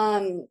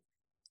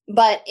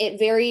 But it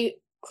very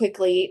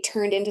quickly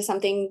turned into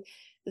something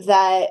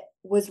that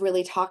was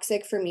really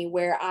toxic for me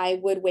where I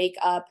would wake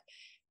up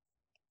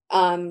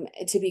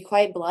to be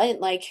quite blunt,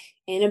 like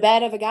in a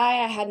bed of a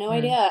guy I had no Mm.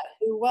 idea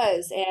who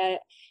was and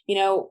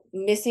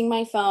missing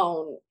my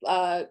phone,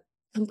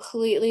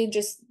 completely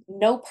just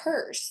no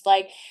purse,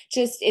 like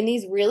just in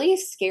these really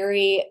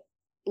scary,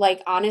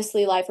 like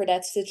honestly life or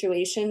death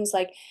situations.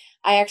 Like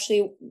I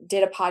actually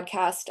did a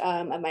podcast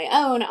of my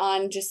own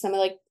on just some of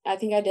like I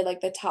think I did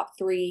like the top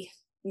 3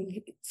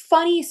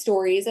 funny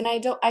stories. And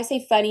I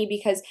say funny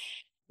because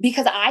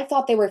I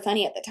thought they were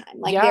funny at the time.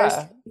 Like there's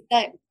Yeah. things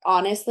that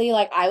honestly,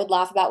 like I would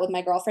laugh about with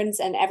my girlfriends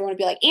and everyone would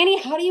be like, Annie,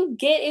 how do you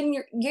get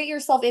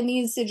yourself in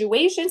these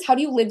situations? How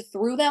do you live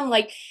through them?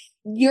 Like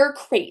you're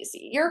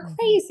crazy. You're Mhm.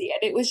 crazy.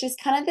 And it was just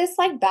kind of this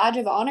like badge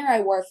of honor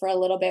I wore for a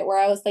little bit where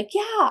I was like,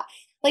 yeah,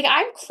 like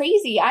I'm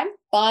crazy. I'm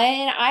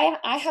fun.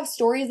 I have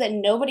stories that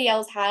nobody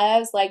else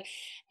has. Like,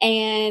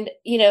 and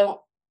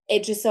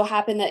it just so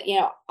happened that,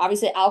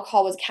 obviously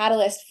alcohol was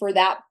catalyst for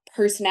that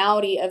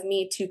personality of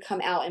me to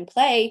come out and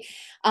play.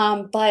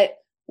 But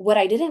what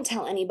I didn't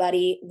tell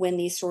anybody when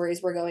these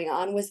stories were going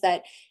on was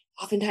that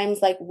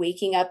oftentimes, like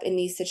waking up in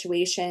these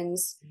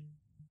situations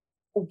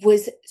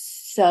was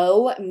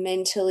so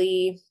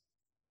mentally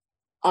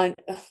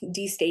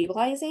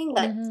destabilizing.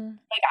 Mhm.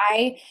 Like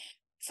I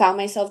found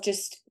myself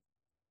just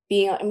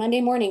being on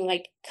Monday morning,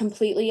 like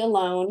completely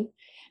alone.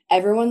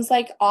 Everyone's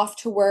like off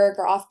to work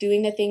or off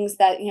doing the things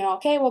that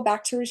okay, well,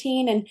 back to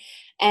routine,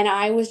 and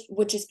I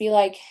would just be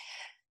like,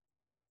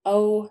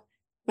 oh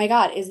my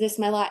God, is this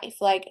my life?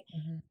 Like,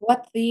 Mhm.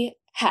 what the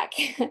heck?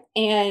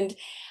 And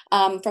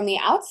from the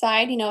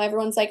outside,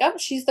 everyone's like, oh,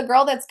 she's the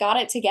girl that's got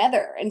it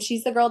together. And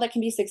she's the girl that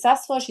can be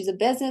successful. She's a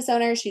business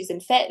owner. She's in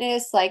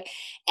fitness, like,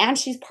 and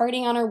she's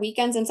partying on her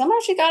weekends. And somehow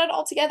she got it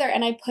all together.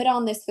 And I put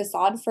on this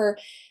facade for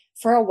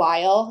a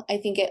while. I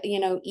think it,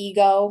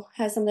 ego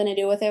has something to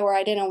do with it where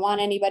I didn't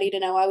want anybody to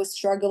know I was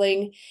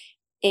struggling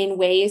in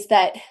ways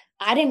that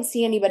I didn't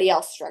see anybody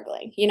else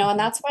struggling, and Mhm.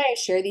 that's why I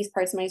share these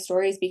parts of my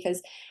stories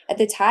because at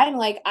the time,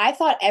 like I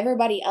thought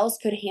everybody else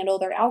could handle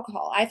their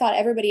alcohol. I thought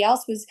everybody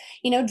else was,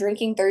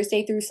 drinking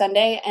Thursday through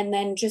Sunday and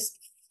then just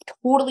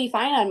totally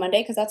fine on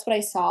Monday because that's what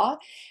I saw.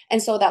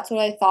 And so that's what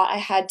I thought I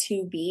had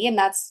to be. And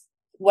that's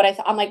what I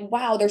thought. I'm like,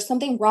 wow, there's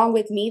something wrong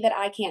with me that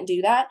I can't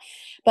do that.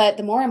 But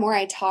the more and more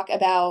I talk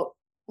about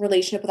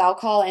relationship with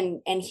alcohol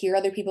and hear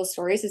other people's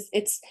stories is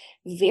it's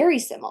very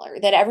similar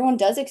that everyone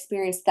does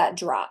experience that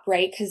drop,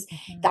 right? Because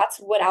Mhm. that's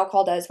what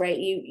alcohol does, right?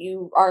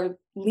 You are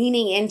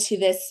leaning into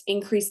this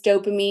increased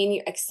dopamine,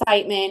 your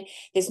excitement,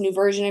 this new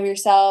version of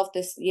yourself,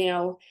 this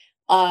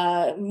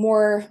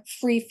more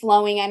free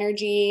flowing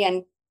energy,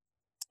 and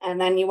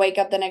then you wake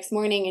up the next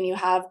morning and you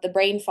have the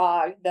brain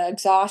fog, the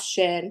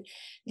exhaustion,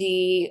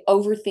 the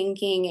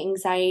overthinking,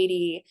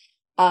 anxiety,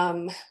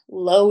 um,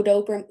 low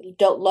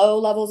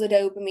levels of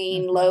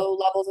dopamine, Mhm. low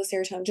levels of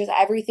serotonin. Just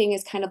everything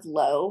is kind of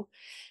low,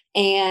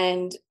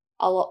 and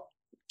a lo-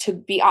 to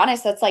be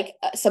honest, that's like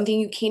something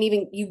you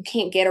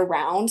can't get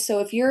around. So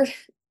if you're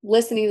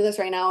listening to this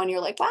right now and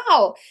you're like,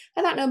 "Wow,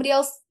 I thought nobody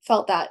else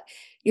felt that,"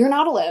 you're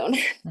not alone,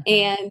 Mhm.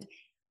 and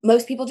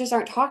most people just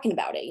aren't talking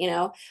about it.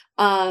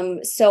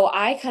 So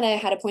I kind of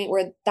had a point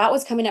where that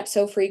was coming up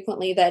so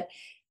frequently that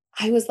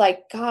I was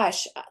like,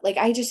 gosh, like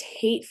I just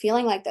hate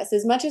feeling like this.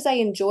 As much as I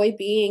enjoy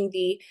being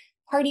the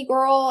party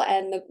girl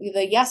and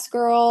the yes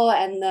girl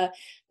and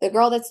the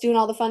girl that's doing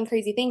all the fun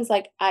crazy things,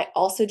 like I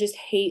also just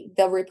hate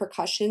the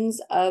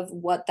repercussions of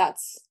what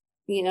that's,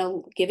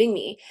 giving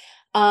me.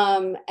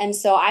 And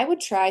so I would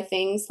try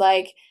things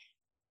like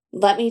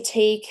let me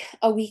take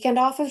a weekend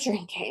off of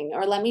drinking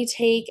or let me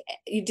take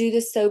you do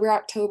this sober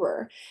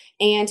October.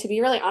 And to be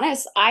really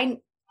honest, I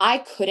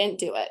couldn't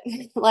do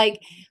it.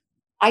 Like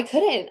I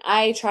couldn't.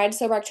 I tried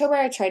sober October,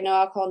 I tried no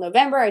alcohol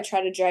November, I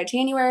tried a dry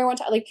January one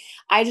time. Like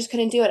I just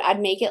couldn't do it. I'd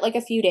make it like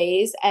a few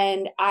days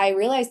and I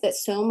realized that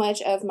so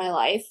much of my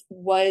life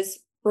was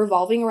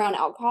revolving around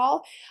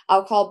alcohol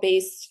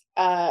based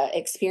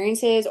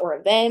experiences or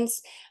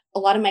events. A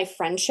lot of my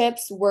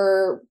friendships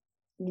were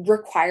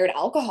required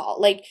alcohol.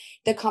 Like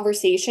the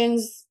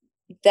conversations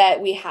that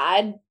we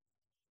had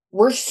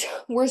were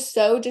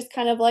so just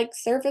kind of like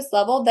surface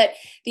level that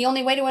the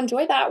only way to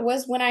enjoy that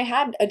was when I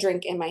had a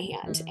drink in my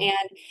hand. Mhm.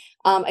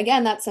 And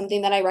again, that's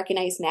something that I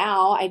recognize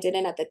now. I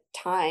didn't at the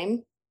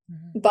time,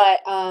 Mhm. but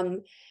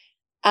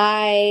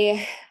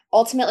I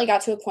ultimately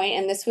got to a point,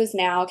 and this was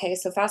now okay.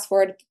 So fast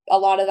forward a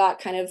lot of that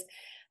kind of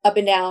up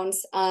and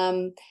downs.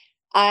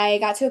 I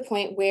got to a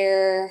point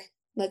where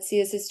let's see,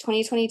 this is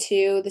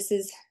 2022. This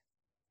is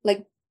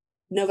like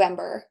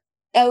November.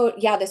 Oh,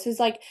 yeah, this was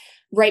like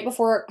right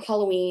before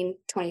Halloween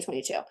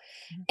 2022.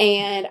 Mhm.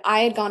 And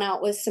I had gone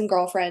out with some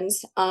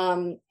girlfriends,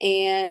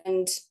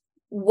 and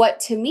what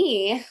to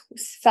me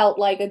felt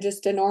like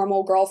just a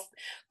normal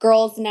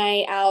girls'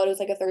 night out. It was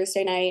like a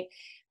Thursday night.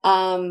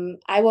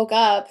 I woke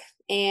up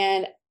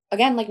and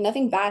again, like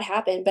nothing bad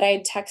happened, but I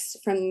had texts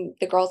from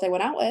the girls I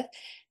went out with,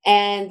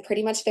 and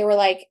pretty much they were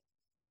like,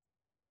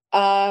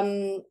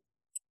 um,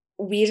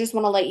 we just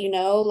want to let you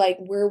know, like,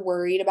 we're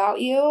worried about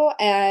you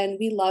and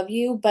we love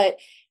you, but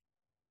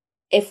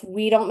if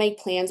we don't make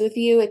plans with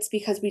you, it's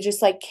because we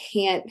just like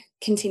can't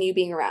continue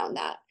being around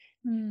that.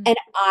 Mm. And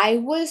I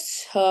was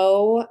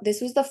so this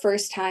was the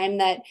first time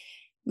that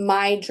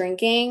my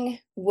drinking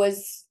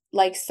was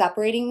like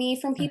separating me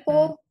from Mhm.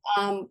 people,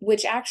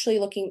 which actually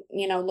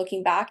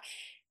looking back,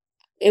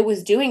 it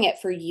was doing it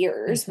for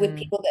years with Mhm.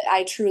 people that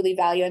I truly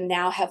value and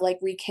now have like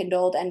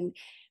rekindled and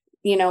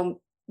you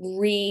know,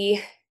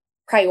 re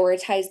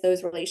prioritize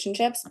those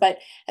relationships. But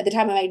at the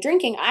time of my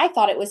drinking, I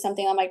thought it was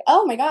something I'm like,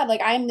 oh my God, like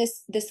I'm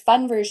this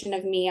fun version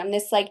of me. I'm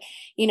this like,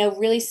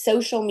 really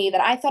social me that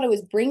I thought it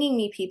was bringing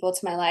me people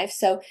to my life.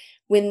 So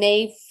when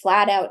they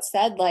flat out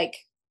said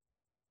like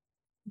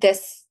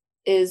this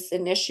is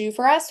an issue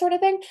for us sort of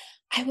thing,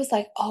 I was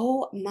like,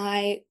 oh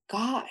my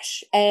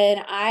gosh.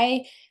 And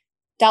I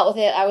dealt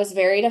with it. I was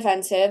very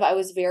defensive. I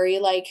was very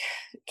like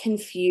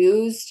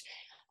confused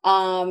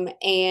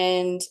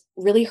and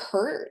really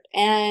hurt.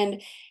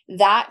 And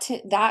that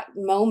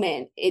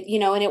moment,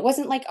 and it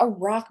wasn't like a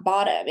rock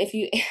bottom. If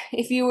you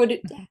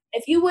Mhm.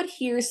 if you would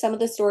hear some of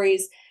the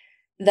stories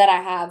that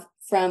I have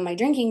from my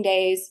drinking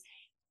days,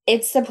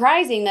 it's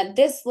surprising that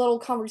this little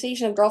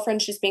conversation of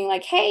girlfriends just being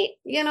like, "Hey,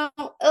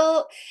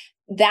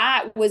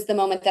 that was the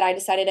moment that I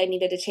decided I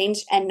needed to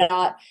change and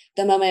not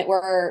the moment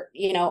where,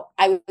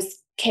 I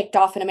was kicked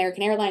off an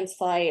American Airlines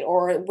flight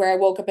or where I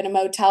woke up in a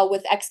motel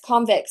with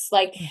ex-convicts.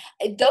 Like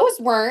those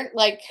weren't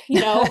like,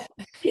 those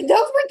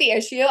weren't the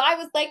issue. I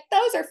was like,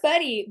 those are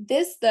funny.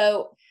 This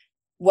though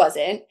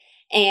wasn't.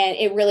 And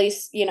it really,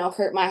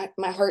 hurt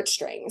my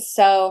heartstrings.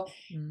 So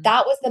Mm.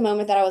 that was the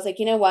moment that I was like,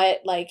 you know what?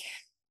 Like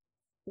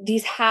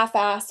these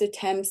half-assed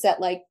attempts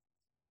at like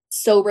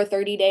sober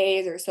 30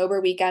 days or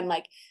sober weekend,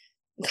 like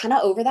I'm kind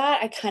of over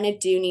that. I kind of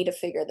do need to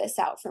figure this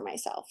out for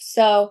myself.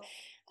 So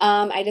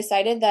I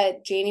decided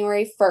that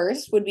January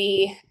 1st would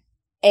be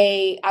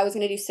I was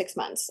going to do 6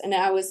 months and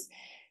I was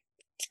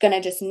going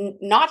to just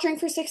not drink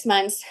for 6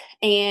 months.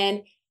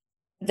 And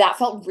that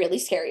felt really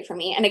scary for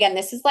me. And again,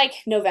 this is like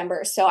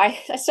November. So I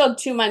still had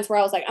 2 months where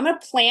I was like, I'm going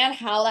to plan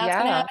how that's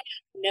going to Yeah. happen.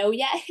 I don't know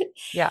yet.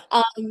 Yeah.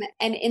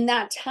 And in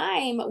that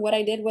time, what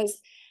I did was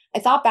I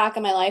thought back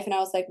on my life and I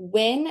was like,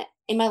 when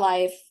in my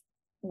life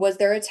was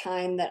there a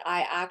time that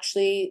I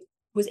actually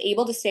was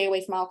able to stay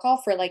away from alcohol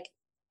for like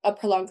a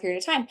prolonged period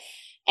of time?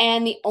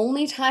 And the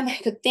only time I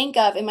could think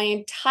of in my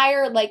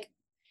entire like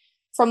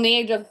from the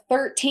age of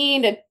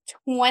 13 to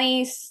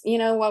 20,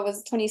 what was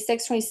it,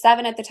 26,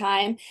 27 at the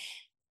time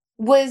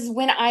was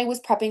when I was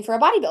prepping for a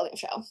bodybuilding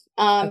show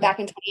Okay. back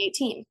in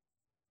 2018.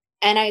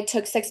 And I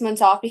took 6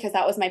 months off because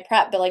that was my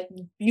prep. But like,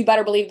 you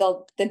better believe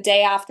the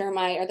day after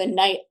or the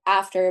night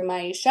after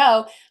my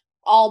show,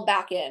 all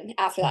back in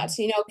after that.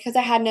 Mhm. So, because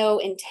I had no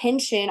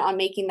intention on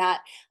making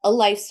that a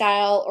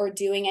lifestyle or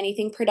doing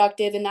anything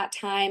productive in that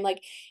time.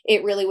 Like,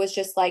 it really was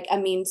just like a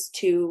means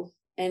to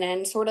an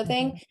end sort of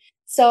thing. Mhm.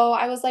 So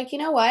I was like, you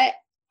know what?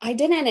 I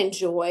didn't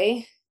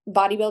enjoy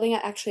bodybuilding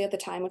actually at the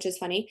time, which is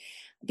funny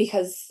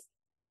because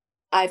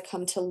I've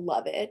come to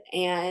love it,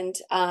 and,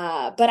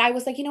 but I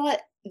was like, "You know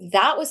what?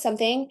 That was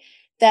something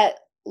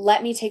that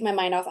let me take my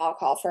mind off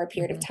alcohol for a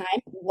period of Mhm.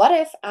 time. What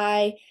if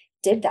I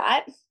did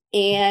that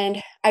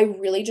and I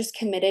really just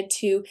committed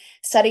to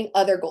setting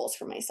other goals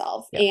for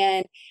myself Yeah.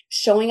 and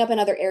showing up in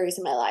other areas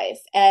of my life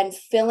and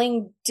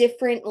filling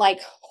different, like,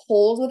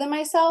 holes within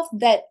myself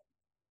that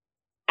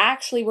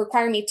actually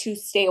require me to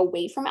stay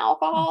away from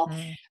alcohol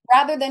Mhm.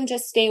 rather than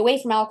just stay away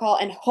from alcohol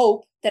and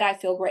hope that I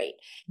feel great.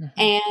 Mhm.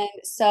 And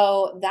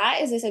so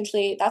that is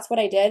essentially that's what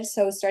I did.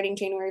 So starting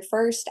January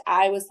 1st,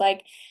 I was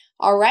like,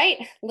 all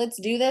right, let's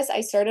do this.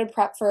 I started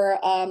prep for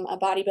a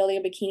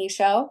bodybuilding bikini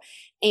show,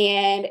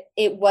 and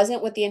it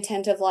wasn't with the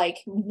intent of like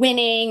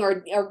winning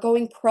or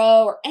going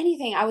pro or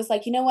anything. I was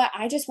like, you know what?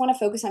 I just want to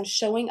focus on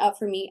showing up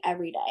for me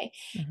every day,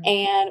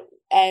 Mhm.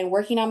 and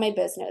working on my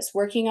business,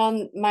 working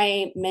on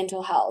my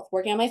mental health,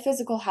 working on my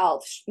physical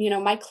health,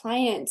 my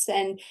clients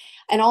and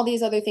all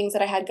these other things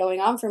that I had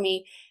going on for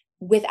me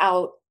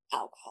without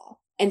alcohol.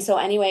 And so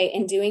anyway,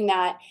 in doing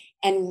that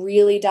and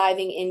really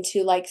diving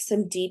into like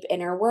some deep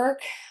inner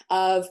work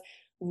of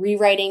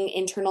rewriting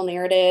internal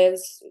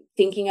narratives,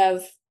 thinking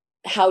of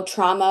how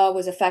trauma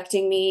was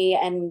affecting me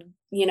and,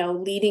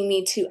 leading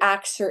me to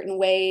act certain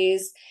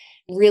ways,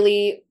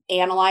 really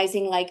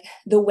analyzing like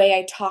the way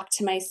I talked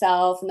to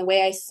myself and the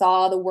way I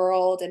saw the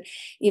world and,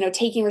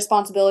 taking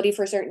responsibility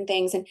for certain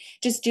things and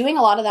just doing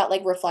a lot of that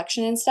like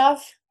reflection and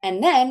stuff.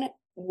 And then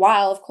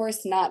while of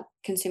course not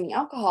consuming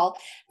alcohol,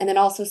 and then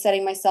also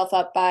setting myself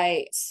up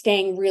by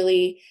staying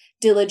really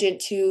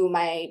diligent to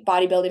my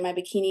bodybuilding, my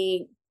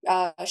bikini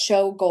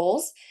show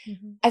goals,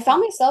 Mhm. I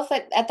found myself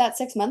at that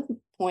 6 month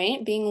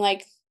point being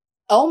like,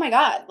 oh my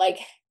God, like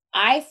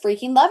I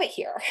freaking love it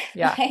here.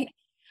 Yeah. Like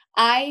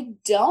I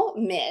don't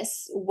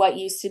miss what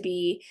used to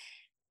be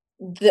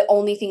the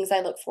only things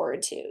I look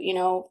forward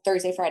to,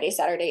 Thursday, Friday,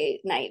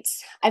 Saturday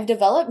nights. I've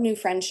developed new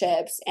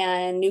friendships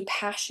and new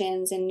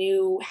passions and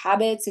new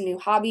habits and new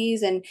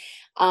hobbies. And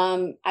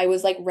I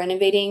was like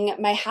renovating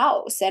my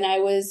house and I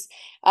was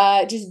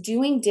just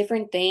doing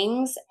different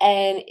things.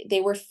 And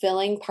they were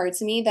filling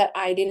parts of me that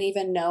I didn't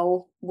even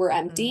know were Mhm.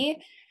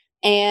 empty.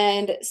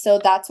 And so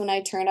that's when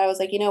I was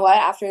like, you know what?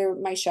 After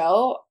my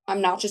show,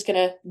 I'm not just going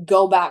to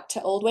go back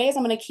to old ways.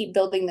 I'm going to keep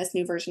building this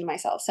new version of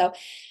myself. So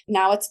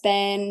now it's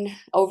been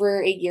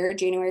over a year.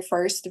 January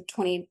 1st of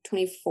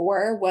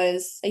 2024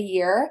 was a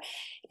year,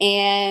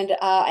 and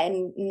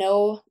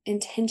no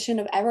intention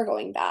of ever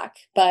going back.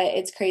 But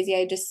it's crazy.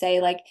 I just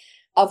say like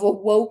I've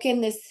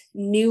awoken this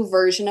new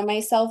version of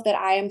myself that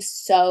I am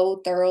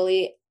so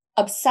thoroughly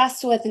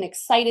obsessed with and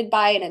excited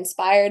by and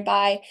inspired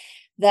by,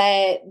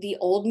 that the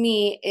old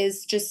me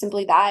is just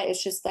simply that.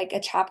 It's just like a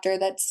chapter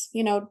that's,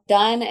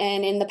 done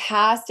and in the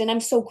past. And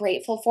I'm so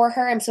grateful for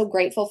her. I'm so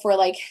grateful for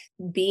like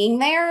being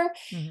there.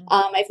 Mhm.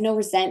 I have no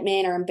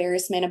resentment or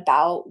embarrassment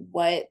about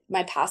what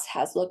my past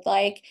has looked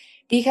like,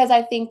 because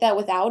I think that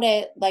without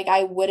it, like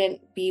I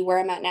wouldn't be where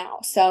I'm at now.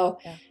 So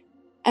Yeah.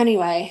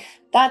 anyway,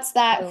 that's I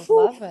that.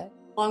 Whew, love it.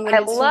 I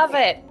long-winded love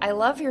story. it. I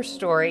love your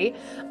story.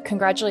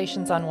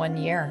 Congratulations on 1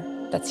 year.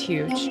 That's No,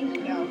 huge. thank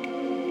you.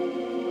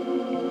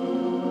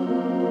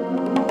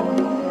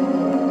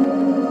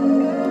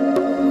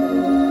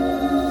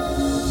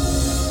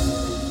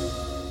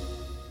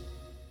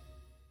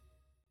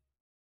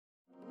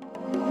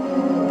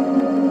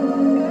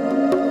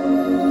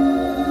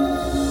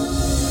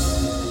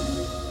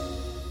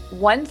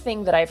 One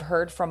thing that I've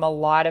heard from a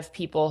lot of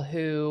people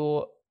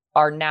who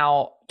are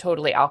now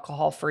totally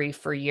alcohol free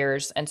for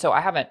years, and so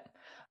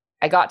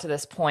I got to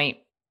this point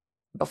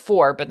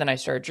before, but then I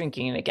started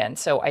drinking it again.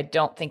 So I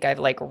don't think I've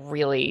like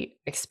really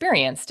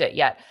experienced it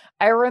yet.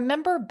 I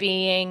remember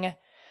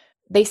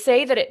they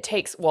say that it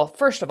takes, well,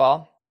 first of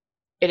all,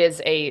 it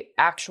is a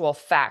actual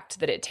fact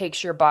that it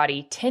takes your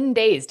body 10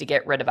 days to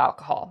get rid of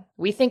alcohol.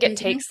 We think it Mhm.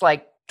 takes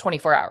like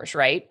 24 hours,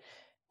 right?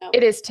 No.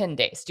 It is 10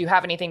 days. Do you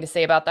have anything to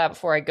say about that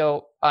before I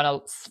go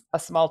on a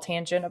small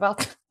tangent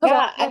about about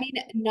Yeah, I that? mean,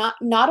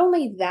 not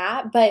only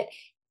that, but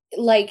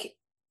like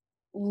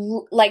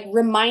like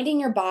reminding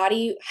your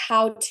body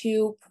how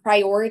to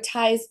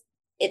prioritize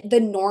the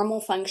normal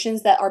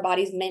functions that our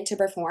body's meant to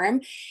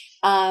perform,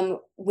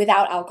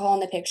 without alcohol in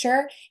the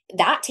picture,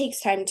 that takes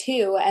time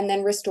too. And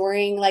then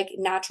restoring like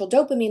natural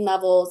dopamine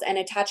levels and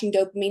attaching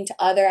dopamine to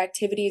other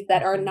activities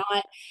that are Mhm.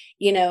 not,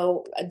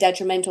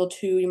 detrimental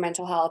to your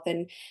mental health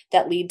and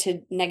that lead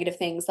to negative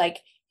things,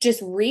 like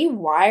just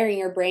rewiring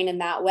your brain in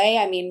that way.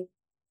 I mean,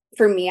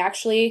 for me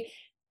actually,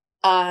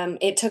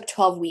 it took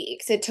 12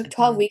 weeks. It took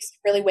 12 Mhm. weeks to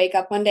really wake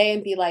up one day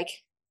and be like,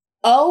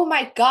 "Oh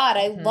my god,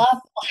 I Mhm.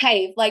 love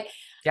life." Like,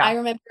 I Yeah.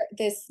 remember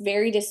this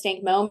very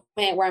distinct moment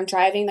where I'm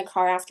driving the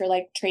car after,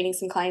 like, training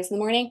some clients in the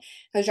morning.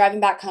 I was driving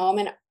back home,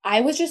 and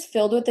I was just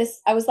filled with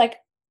this I was like,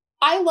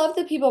 "I love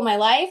the people in my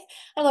life.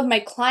 I love my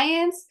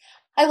clients.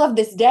 I love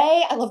this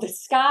day. I love the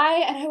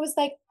sky." And I was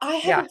like, "I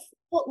Yeah. haven't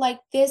felt like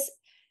this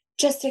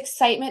just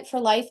excitement for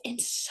life in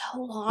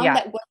so long Yeah.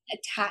 that wasn't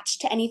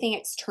attached to anything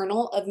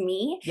external of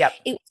me. Yep.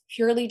 It was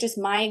purely just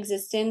my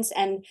existence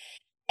and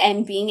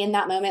being in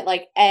that moment,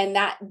 like, and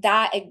that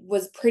it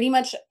was pretty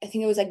much, I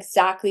think it was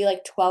exactly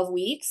like 12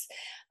 weeks.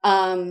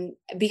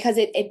 Because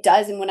it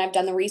does, and when I've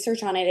done the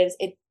research on it, is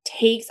it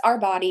takes our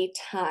body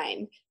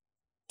time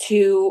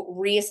to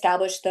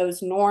reestablish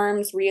those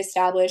norms,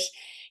 reestablish,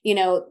 you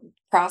know,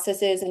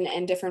 processes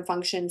and different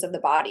functions of the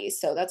body.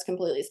 So that's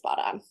completely spot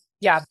on.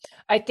 Yeah.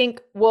 I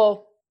think,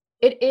 well,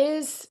 it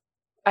is,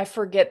 I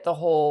forget the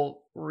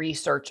whole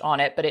research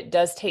on it, but it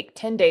does take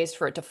 10 days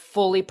for it to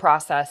fully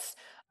process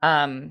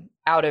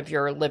out of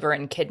your liver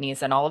and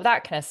kidneys and all of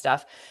that kind of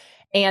stuff.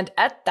 And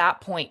at that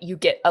point, you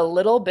get a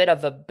little bit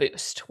of a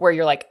boost where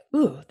you're like,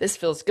 ooh, this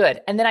feels good.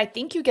 And then I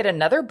think you get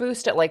another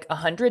boost at like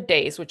 100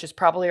 days, which is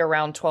probably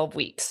around 12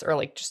 weeks or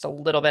like just a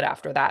little bit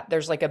after that.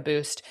 There's like a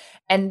boost.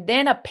 And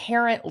then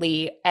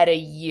apparently at a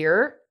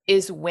year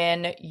is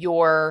when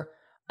your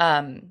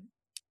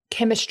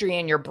chemistry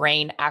in your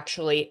brain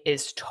actually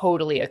is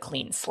totally a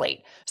clean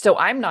slate. So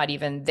I'm not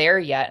even there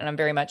yet. And I'm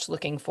very much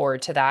looking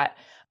forward to that.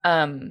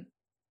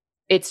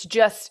 It's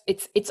just,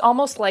 it's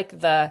almost like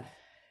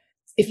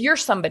if you're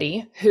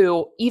somebody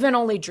who even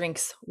only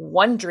drinks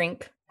one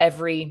drink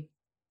every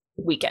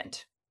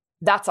weekend,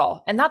 that's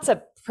all. And that's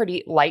a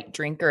pretty light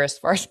drinker as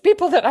far as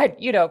people that I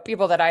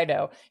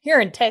know. Here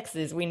in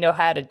Texas, we know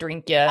how to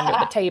drink you under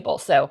the table.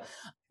 So,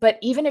 but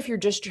even if you're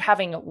just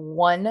having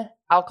one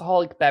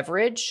alcoholic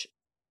beverage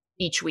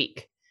each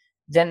week,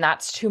 then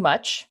that's too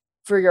much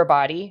for your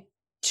body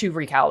to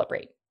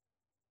recalibrate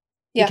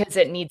Yeah. because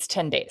it needs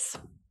 10 days.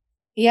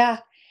 Yeah.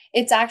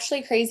 It's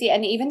actually crazy.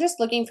 And even just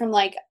looking from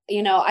like,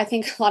 I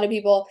think a lot of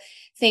people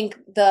think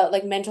the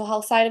like mental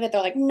health side of it,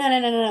 they're like, no, no,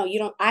 no, no, no, you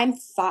don't, I'm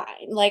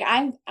fine. Like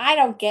I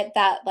don't get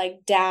that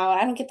like down.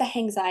 I don't get the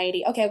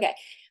anxiety. Okay, okay,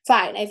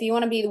 fine. If you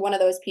want to be one of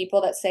those people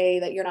that say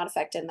that you're not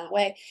affected in that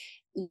way,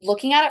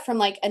 looking at it from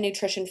like a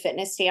nutrition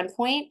fitness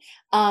standpoint,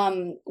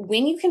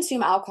 when you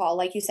consume alcohol,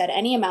 like you said,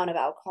 any amount of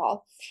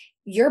alcohol,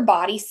 your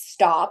body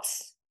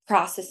stops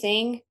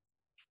processing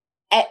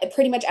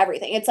pretty much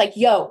everything. It's like,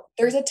 yo,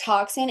 there's a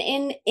toxin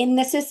in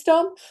the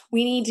system.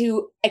 We need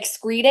to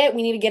excrete it.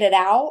 We need to get it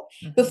out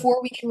before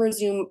we can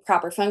resume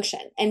proper function.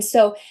 And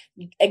so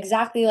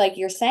exactly like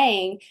you're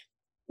saying,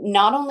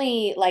 not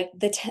only like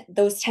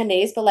those 10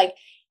 days, but like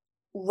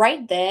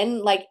right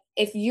then, like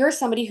if you're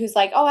somebody who's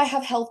like, oh, I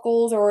have health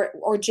goals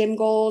or gym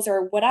goals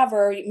or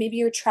whatever, maybe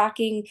you're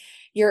tracking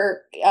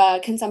your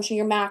consumption,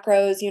 your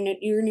macros,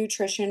 your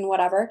nutrition,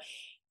 whatever,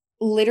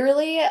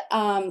 literally,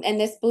 and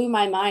this blew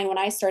my mind when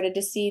I started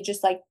to see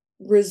just like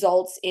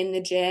results in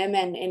the gym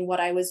and in what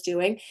I was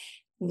doing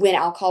when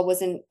alcohol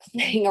wasn't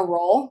playing a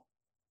role.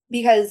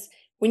 Because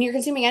when you're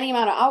consuming any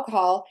amount of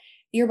alcohol,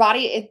 your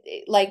body,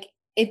 like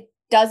it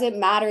doesn't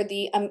matter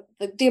the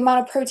amount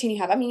of protein you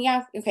have. I mean,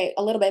 yeah, okay,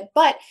 a little bit,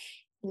 but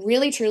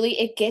really truly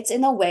it gets in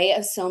the way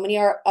of so many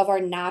of our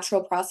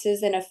natural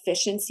processes and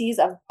efficiencies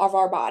of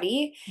our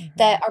body,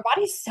 that our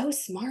body's so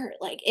smart,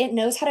 like it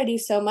knows how to do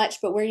so much.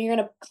 But when you're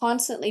going to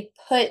constantly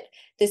put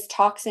this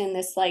toxin,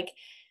 this like,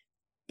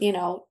 you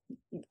know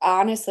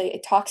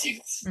honestly,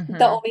 toxins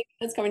the only thing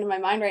that's coming to my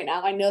mind right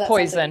now. I know that sounds like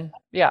Poison.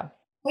 Yeah.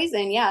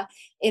 poison. Yeah,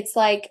 it's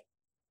like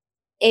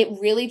it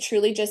really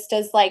truly just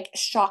does like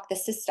shock the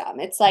system.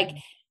 It's like,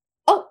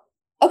 oh,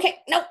 okay,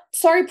 no,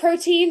 sorry,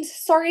 protein,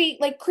 sorry,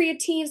 like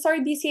creatine,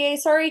 sorry, BCA,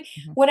 sorry,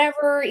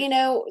 whatever,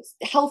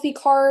 healthy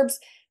carbs,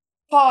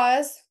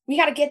 pause. We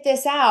got to get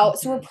this out.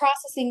 So we're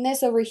processing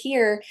this over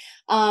here.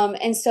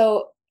 And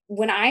so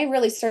when I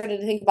really started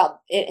to think about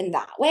it in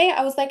that way,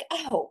 I was like,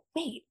 oh,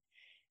 wait,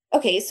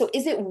 okay, so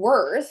is it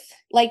worth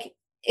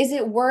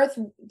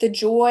the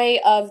joy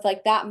of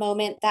like that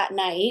moment, that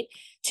night,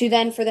 to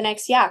then for the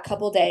next,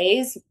 couple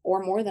days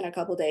or more than a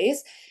couple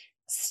days,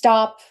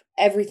 stop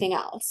everything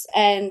else?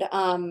 And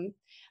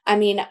I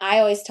mean, I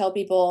always tell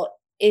people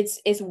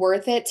it's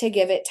worth it to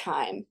give it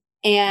time.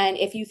 And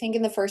if you think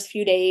in the first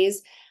few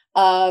days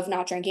of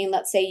not drinking,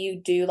 let's say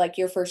you do like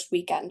your first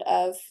weekend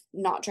of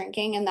not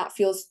drinking and that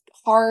feels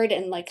hard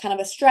and like kind of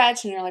a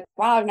stretch, and you're like,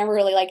 wow, I've never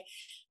really like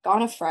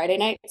gone a Friday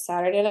night,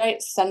 Saturday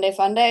night, Sunday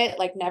fun day,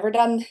 like never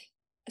done,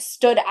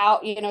 stood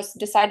out,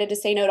 decided to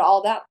say no to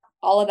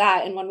all of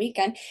that in one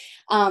weekend.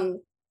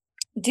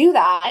 Do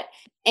that,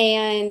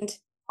 and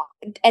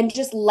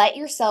just let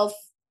yourself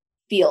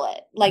feel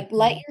it. Like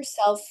let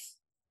yourself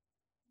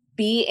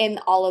be in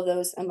all of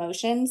those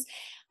emotions.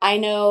 I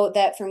know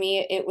that for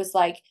me it was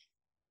like,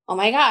 oh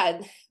my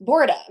god,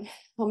 boredom.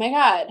 Oh my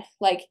god,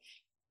 like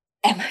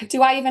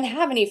do I even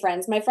have any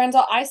friends? My friends,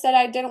 I said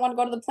I didn't want to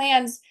go to the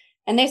plans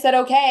and they said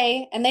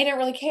okay, and they didn't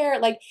really care.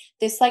 Like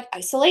this like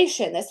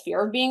isolation, this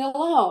fear of being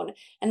alone.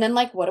 And then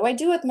like, what do I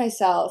do with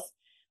myself?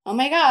 Oh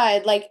my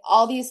god, like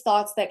all these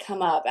thoughts that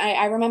come up.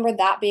 I remember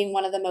that being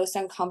one of the most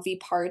uncomfy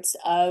parts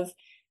of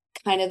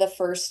kind of the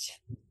first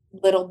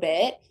little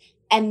bit,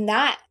 and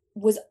that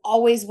was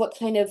always what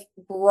kind of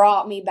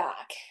brought me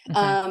back.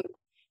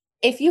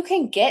 If you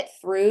can get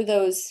through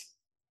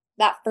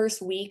that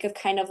first week of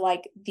kind of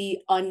like the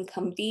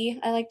uncomfy,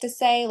 I like to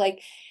say,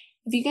 like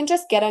if you can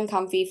just get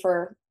uncomfy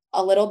for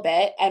a little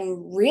bit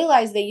and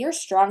realize that you're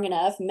strong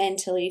enough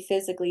mentally,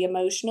 physically,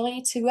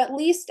 emotionally to at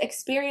least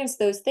experience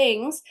those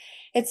things,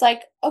 it's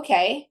like,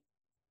 okay,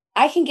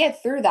 I can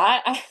get through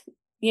that.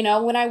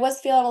 When I was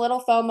feeling a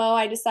little FOMO,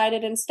 I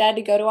decided instead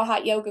to go to a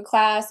hot yoga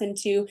class and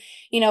to,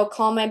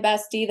 call my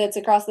bestie that's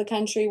across the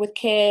country with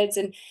kids.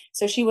 And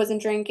so she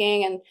wasn't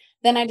drinking. And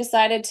then I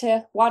decided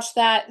to watch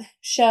that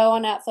show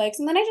on Netflix.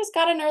 And then I just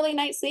got an early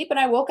night's sleep and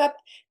I woke up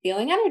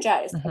feeling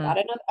energized. I got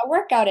a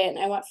workout in.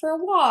 I went for a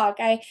walk.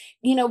 I,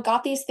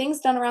 got these things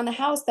done around the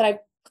house that I've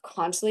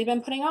constantly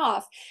been putting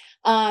off.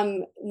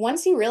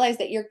 Once you realize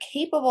that you're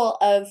capable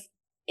of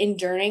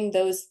enduring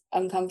those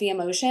uncomfy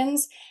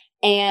emotions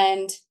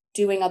and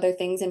doing other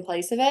things in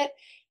place of it,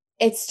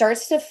 it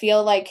starts to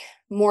feel like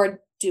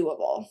more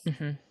doable.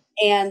 Hmm.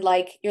 And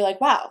like you're like,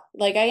 wow,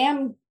 like I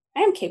am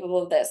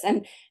capable of this.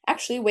 And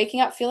actually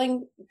waking up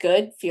feeling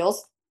good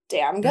feels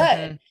damn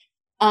good.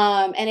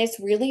 Hmm. And it's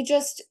really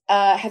just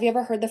have you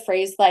ever heard the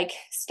phrase like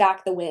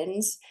stack the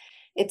wins?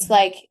 It's Hmm.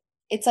 like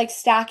it's like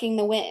stacking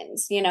the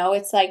wins, you know?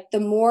 It's like the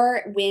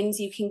more wins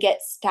you can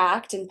get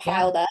stacked and Yeah.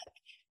 piled up,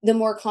 the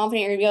more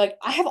confident you're gonna be like,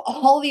 I have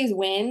all these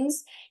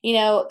wins,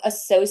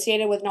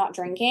 associated with not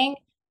drinking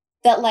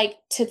that like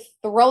to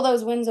throw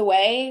those wins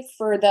away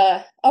for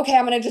the okay,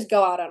 I'm gonna just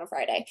go out on a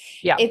Friday.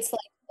 Yeah. It's like,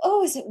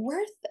 oh, is it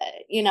worth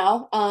it?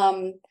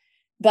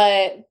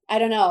 But I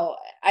don't know.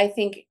 I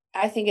think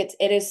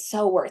it is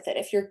so worth it.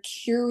 If you're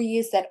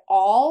curious at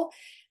all,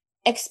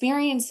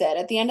 experience it.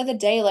 At the end of the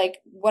day, like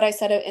what I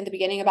said in the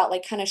beginning about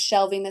like kind of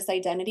shelving this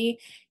identity,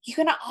 you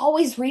can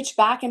always reach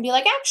back and be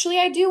like, actually,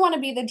 I do want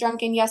to be the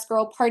drunken yes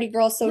girl, party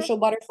girl, Mhm. social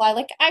butterfly.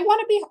 Like I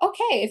want to be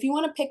okay. If you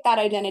want to pick that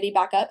identity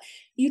back up,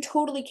 you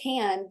totally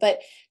can,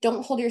 but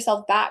don't hold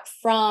yourself back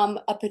from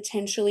a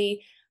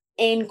potentially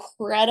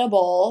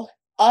incredible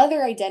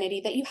other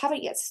identity that you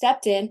haven't yet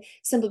stepped in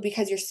simply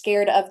because you're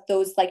scared of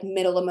those like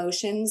middle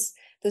emotions,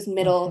 those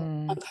middle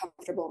Hmm.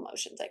 uncomfortable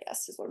emotions, I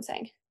guess is what I'm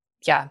saying.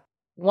 Yeah.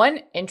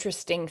 One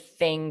interesting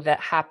thing that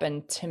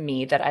happened to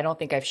me that I don't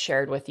think I've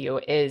shared with you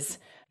is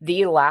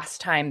the last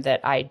time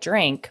that I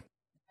drank,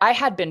 I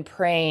had been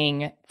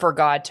praying for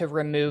God to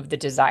remove the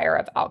desire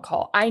of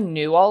alcohol. I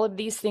knew all of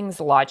these things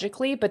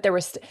logically, but it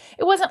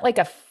wasn't like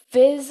a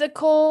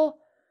physical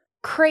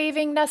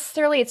craving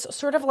necessarily. It's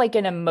sort of like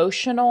an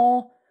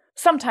emotional,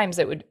 sometimes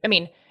it would, I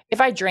mean, if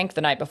I drank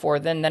the night before,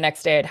 then the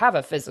next day I'd have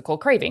a physical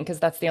craving because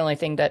that's the only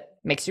thing that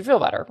makes you feel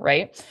better,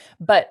 right?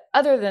 But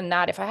other than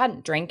that, if I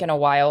hadn't drank in a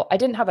while, I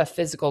didn't have a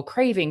physical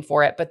craving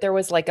for it, but there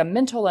was like a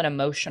mental and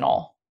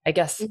emotional, I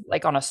guess, Mhm.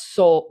 like on a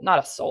soul,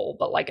 not a soul,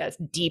 but like a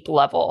deep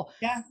level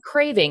Yeah.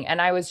 craving. And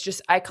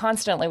I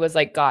constantly was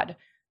like, God,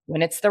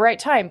 when it's the right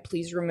time,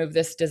 please remove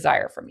this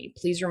desire from me.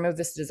 Please remove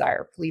this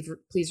desire.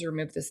 Please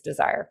remove this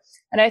desire.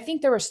 And I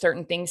think there were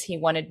certain things he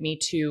wanted me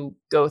to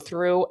go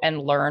through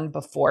and learn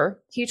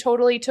before he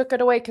totally took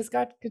it away because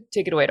God could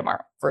take it away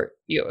tomorrow for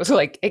you.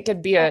 Like it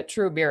could be Yeah. a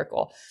true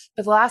miracle.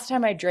 But the last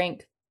time I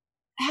drank,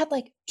 I had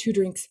like two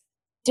drinks,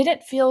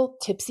 didn't feel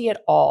tipsy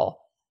at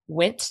all,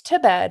 went to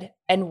bed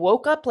and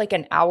woke up like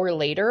an hour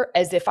later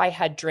as if I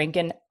had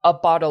drinking a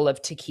bottle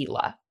of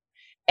tequila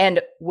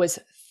and was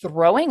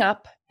throwing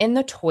up in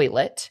the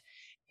toilet.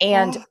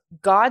 And Oh,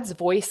 God's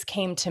voice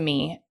came to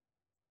me.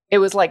 It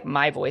was like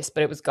my voice,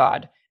 but it was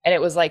God. And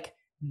it was like,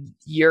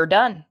 you're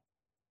done.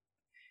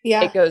 It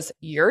yeah. goes,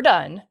 you're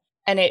done.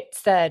 And it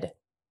said,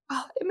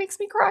 oh, it makes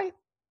me cry.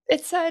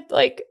 It said,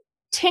 like,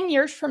 10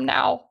 years from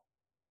now,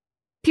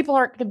 people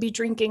aren't going to be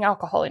drinking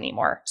alcohol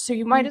anymore. So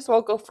you might Mm, as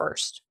well go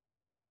first,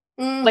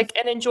 mm, like,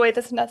 and enjoy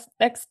this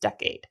next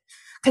decade.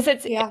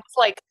 Because yeah. it's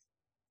like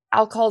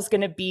alcohol is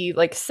going to be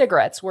like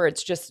cigarettes, where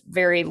it's just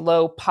very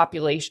low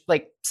population.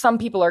 Like, some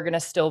people are going to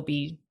still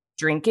be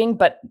drinking,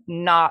 but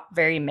not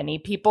very many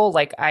people.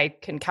 Like, I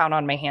can count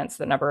on my hands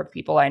the number of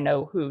people I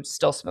know who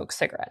still smoke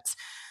cigarettes.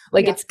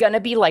 Like, Yeah. it's going to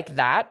be like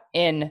that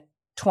in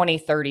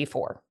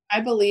 2034. I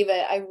believe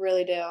it. I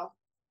really do.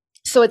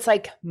 So it's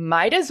like,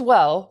 might as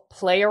well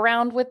play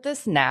around with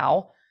this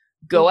now,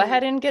 go Mhm.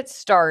 ahead and get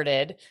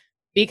started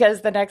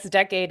because the next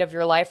decade of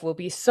your life will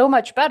be so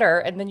much better.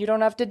 And then you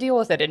don't have to deal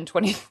with it in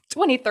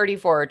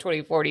 2034 or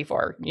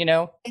 2044, you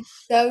know?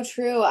 It's so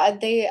true.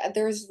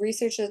 There's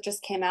research that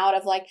just came out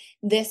of like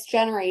this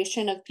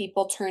generation of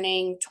people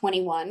turning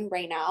 21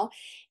 right now.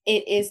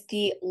 It is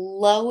the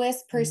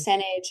lowest Mm.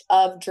 percentage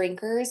of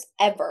drinkers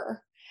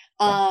ever.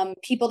 Yeah.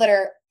 People that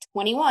are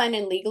 21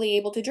 and legally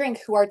able to drink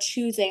who are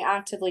choosing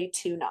actively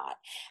to not.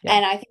 Yeah.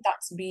 And I think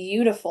that's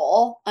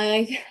beautiful.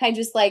 I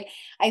just like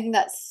I think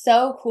that's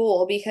so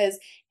cool because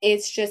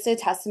it's just a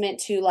testament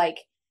to like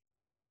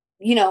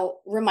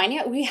reminding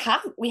it we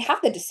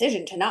have the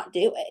decision to not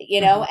do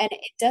it, Hmm. and it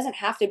doesn't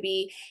have to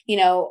be,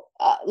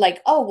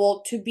 like, oh,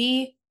 well, to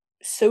be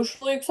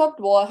socially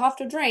acceptable, I have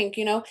to drink,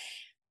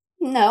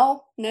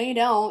 No, no, you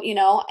don't,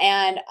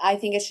 and I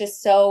think it's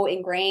just so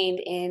ingrained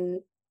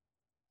in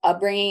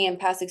upbringing and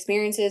past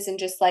experiences and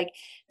just like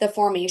the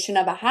formation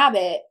of a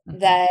habit Hmm.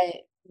 that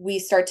we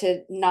start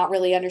to not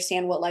really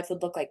understand what life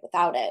would look like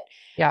without it.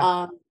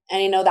 Yeah.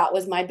 And I know that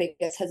was my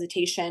biggest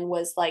hesitation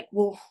was like,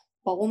 well,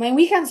 what will my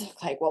weekends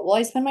look like? What will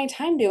I spend my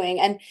time doing?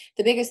 And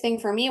the biggest thing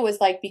for me was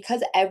like,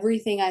 because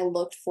everything I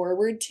looked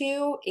forward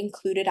to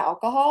included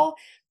alcohol,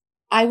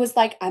 I was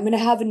like, I'm gonna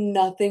have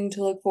nothing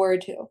to look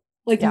forward to.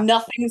 Like Yeah.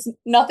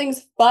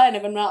 nothing's fun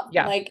if I'm not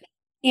Yeah. like,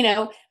 you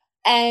know,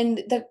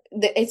 and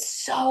it's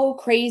so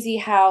crazy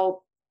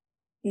how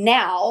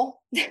now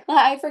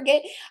I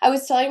forget. I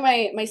was telling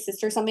my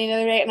sister something the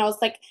other day, and I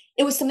was like,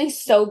 it was something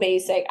so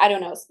basic. I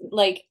don't know,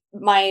 like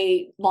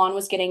my lawn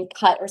was getting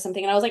cut or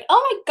something, and I was like,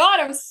 oh my god,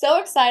 I'm so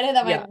excited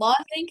that my Yeah.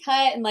 lawn's getting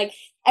cut, and like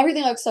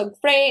everything looks so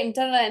great, and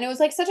da, da, da. And it was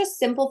like such a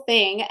simple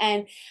thing,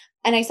 and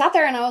I sat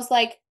there and I was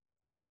like,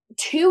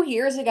 2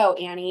 years ago,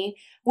 Annie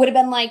would have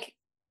been like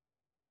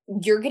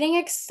you're getting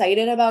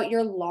excited about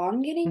your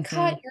lawn getting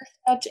cut, Mhm. you're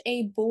such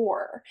a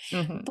bore.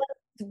 Mhm.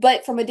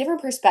 But from a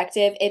different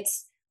perspective,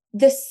 it's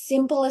the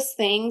simplest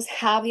things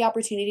have the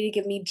opportunity to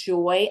give me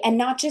joy, and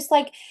not just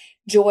like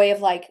joy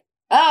of like,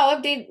 oh,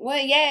 update, well,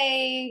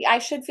 yay, I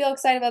should feel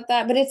excited about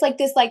that. But it's like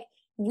this like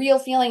real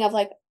feeling of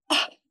like,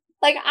 "Ah,"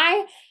 like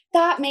I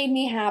that made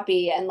me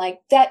happy, and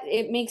like that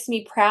it makes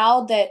me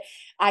proud that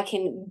I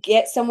can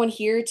get someone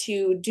here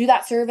to do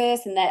that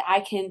service, and that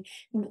I can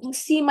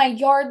see my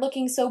yard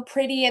looking so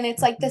pretty. And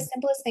it's like the Mhm.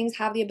 simplest things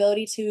have the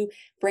ability to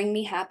bring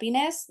me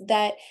happiness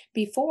that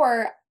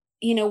before,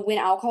 you know, when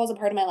alcohol was a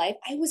part of my life,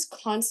 I was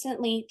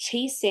constantly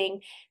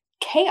chasing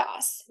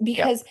chaos, Yep.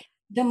 because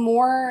the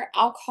more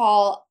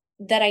alcohol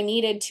that I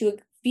needed to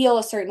feel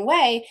a certain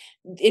way,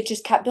 it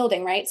just kept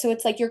building, right? So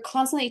it's like you're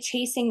constantly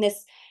chasing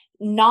this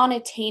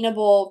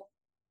non-attainable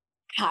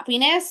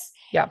happiness,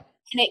 Yeah.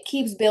 and it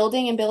keeps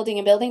building and building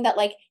and building, that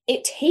like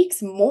it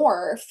takes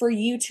more for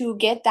you to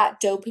get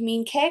that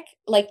dopamine kick,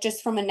 like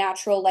just from a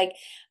natural like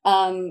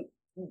um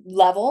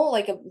level,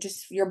 like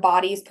just your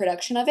body's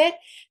production of it,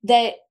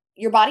 that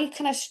your body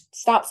kind of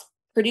stops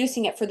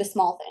producing it for the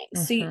small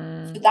things. So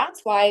Mhm.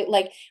 that's why,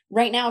 like,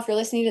 right now, if you're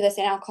listening to this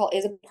and alcohol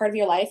is a part of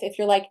your life, if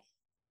you're like,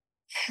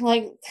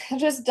 it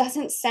just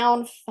doesn't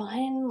sound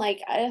fun.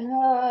 Like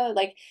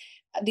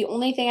the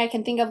only thing I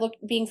can think of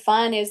being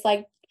fun is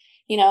like,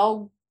 you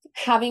know,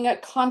 having a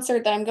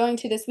concert that I'm going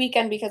to this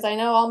weekend because I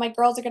know all my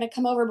girls are going to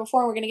come over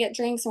before, and we're going to get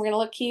drinks, and we're going to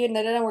look cute, and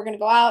da, we're going to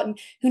go out, and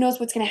who knows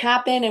what's going to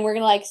happen, and we're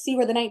going to like see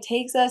where the night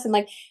takes us. And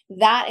like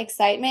that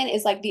excitement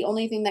is like the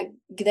only thing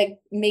that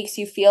makes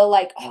you feel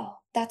like, oh,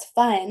 that's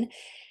fun.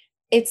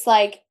 It's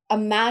like,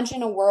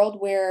 imagine a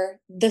world where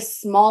the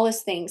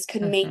smallest things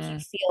could make you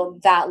Mhm. feel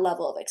that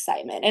level of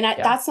excitement, and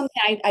Yeah. that's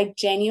something I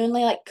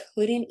genuinely, like,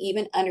 couldn't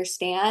even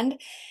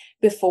understand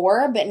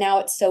before, but now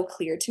it's so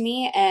clear to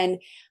me, and,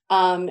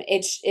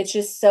 it's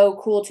just so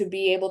cool to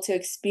be able to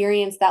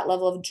experience that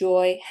level of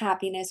joy,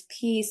 happiness,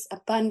 peace,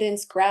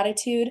 abundance,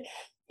 gratitude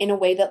in a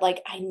way that,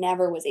 like, I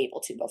never was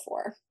able to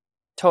before.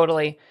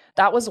 Totally.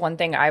 That was one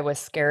thing I was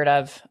scared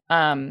of.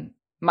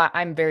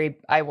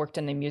 I worked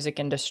in the music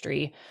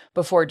industry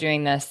before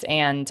doing this,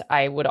 and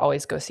I would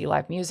always go see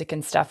live music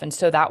and stuff. And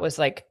so that was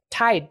like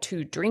tied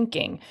to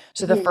drinking.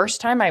 So the Mhm.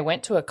 first time I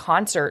went to a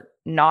concert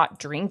not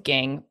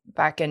drinking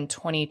back in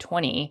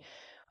 2020,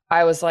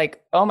 I was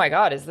like, oh my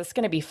God, is this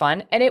going to be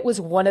fun? And it was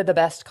one of the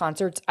best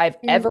concerts I've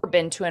Mm, ever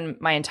been to in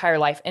my entire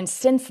life. And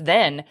since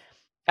then,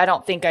 I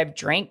don't think I've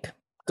drank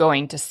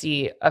going to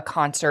see a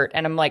concert.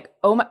 And I'm like,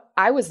 oh my,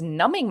 I was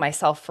numbing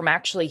myself from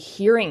actually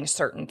hearing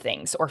certain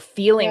things or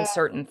feeling yeah,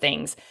 certain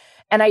things.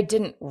 And I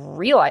didn't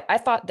realize, I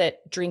thought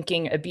that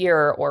drinking a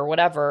beer or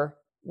whatever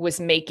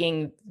was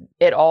making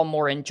it all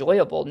more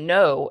enjoyable.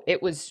 No, yeah,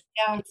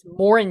 it's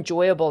more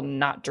enjoyable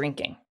not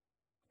drinking.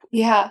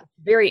 yeah,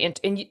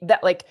 And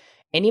that, like,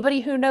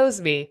 anybody who knows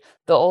me,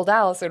 the old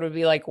Allison would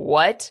be like,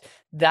 what?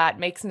 That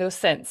makes no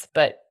sense.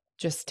 But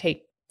just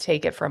take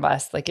it from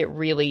us. Like, it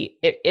really,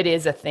 it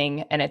is a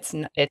thing, and it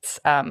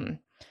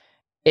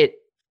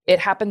it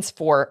happens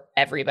for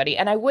everybody.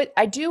 And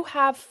I do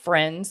have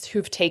friends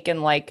who've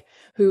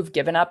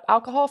given up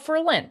alcohol for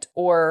Lent,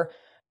 or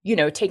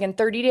taken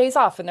 30 days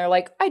off, and they're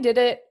like, I did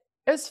it.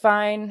 It was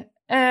fine.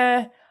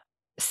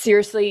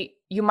 Seriously,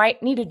 you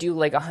might need to do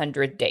like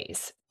 100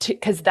 days,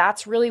 because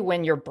that's really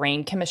when your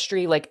brain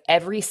chemistry, like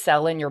every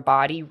cell in your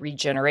body,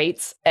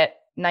 regenerates at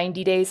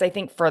 90 days, I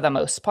think, for the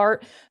most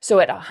part. So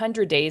at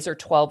 100 days or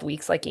 12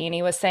 weeks, like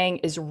Annie was saying,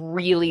 is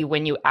really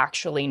when you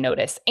actually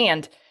notice.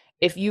 And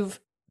if you've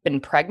been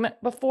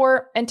pregnant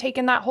before and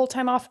taken that whole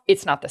time off,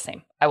 it's not the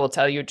same. I will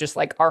tell you, just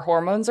like our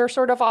hormones are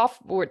sort of off,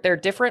 they're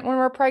different when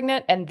we're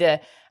pregnant. And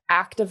the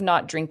act of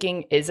not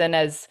drinking isn't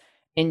as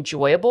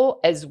enjoyable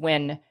as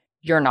when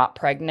you're not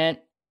pregnant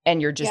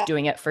and you're just yeah.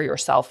 doing it for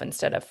yourself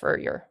instead of for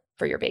your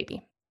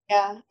baby.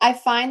 Yeah, I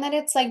find that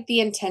it's like the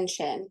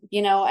intention,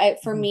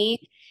 for Mhm.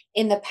 me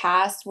in the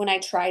past when I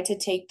tried to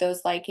take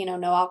those like,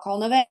 no alcohol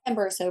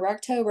November, sober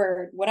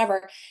October,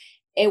 whatever,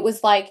 it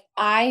was like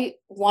I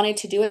wanted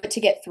to do it to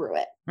get through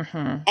it.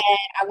 Mhm. And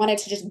I wanted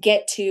to just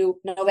get to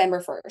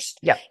November 1st,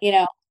 Yep.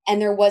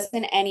 and there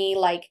wasn't any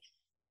like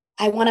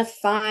I want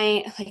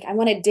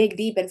to dig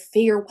deep and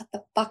figure what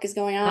the fuck is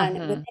going on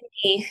Mhm.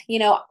 within me,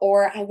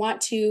 or I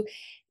want to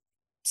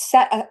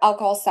set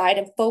alcohol aside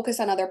and focus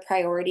on other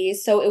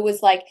priorities. So it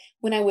was like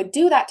when I would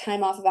do that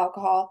time off of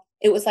alcohol,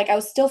 it was like I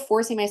was still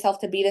forcing myself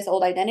to be this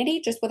old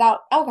identity just without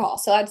alcohol.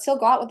 So I'd still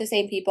go out with the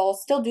same people,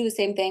 still do the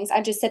same things.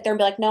 I'd just sit there and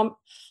be like, no, I'm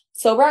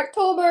sober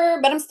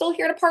October, but I'm still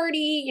here to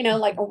party,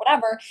 like, or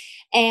whatever.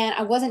 And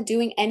I wasn't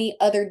doing any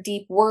other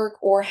deep work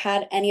or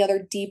had any other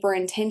deeper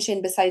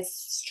intention besides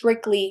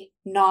strictly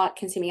not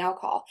consuming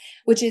alcohol,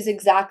 which is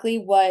exactly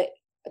what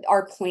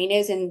our point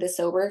is in the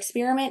sober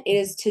experiment. It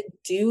is to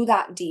do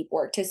that deep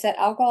work, to set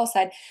alcohol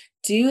aside,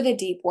 do the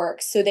deep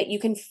work so that you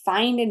can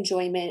find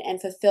enjoyment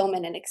and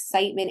fulfillment and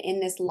excitement in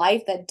this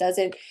life that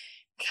doesn't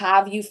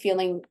have you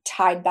feeling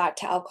tied back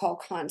to alcohol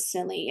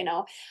constantly,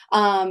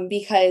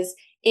 because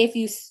if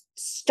you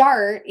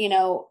start,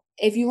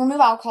 if you remove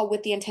alcohol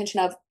with the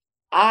intention of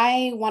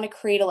I want to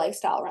create a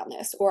lifestyle around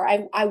this, or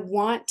I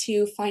want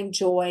to find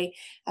joy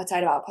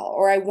outside of alcohol,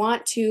 or I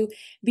want to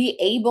be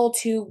able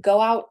to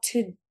go out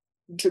to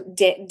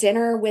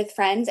dinner with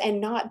friends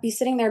and not be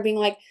sitting there being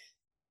like,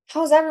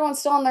 how's everyone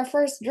still on their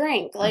first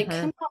drink? Like, Mm-hmm.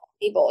 come on,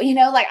 people,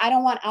 like I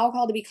don't want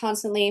alcohol to be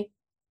constantly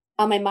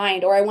on my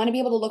mind, or I want to be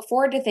able to look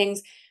forward to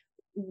things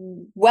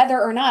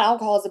whether or not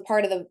alcohol is a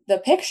part of the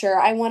picture.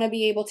 I want to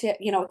be able to,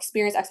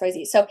 experience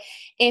XYZ. So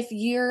if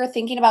you're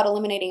thinking about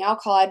eliminating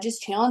alcohol, I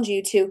just challenge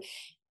you to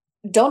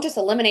don't just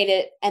eliminate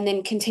it and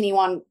then continue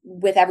on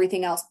with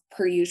everything else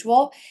per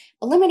usual.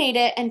 Eliminate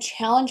it and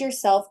challenge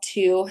yourself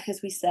to,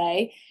 as we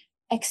say,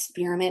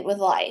 experiment with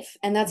life.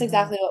 And that's Mm-hmm.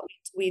 exactly what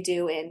we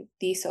do in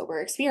the sober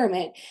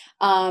experiment.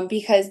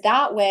 Because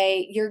that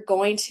way you're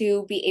going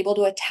to be able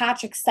to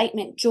attach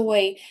excitement,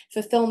 joy,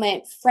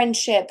 fulfillment,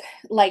 friendship,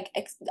 like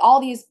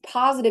all these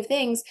positive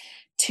things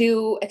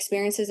to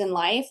experiences in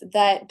life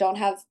that don't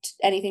have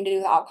anything to do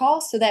with alcohol,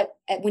 so that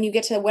when you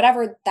get to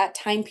whatever that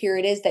time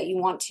period is that you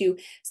want to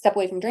step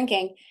away from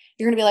drinking,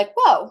 you're going to be like,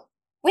 whoa,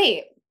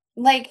 wait,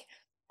 like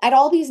I had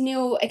all these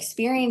new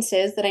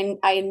experiences that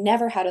I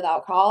never had with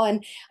alcohol,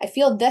 and I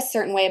feel this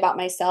certain way about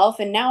myself,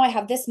 and now I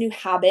have this new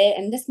habit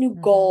and this new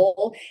Mm-hmm.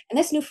 goal and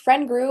this new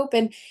friend group,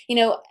 and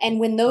and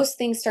when those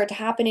things start to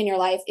happen in your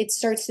life, it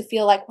starts to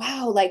feel like,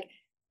 wow, like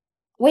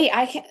wait,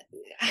 I can't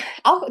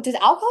does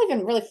alcohol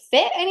even really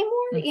fit anymore?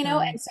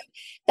 Mm-hmm. And so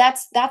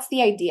that's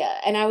the idea.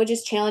 And I would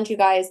just challenge you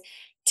guys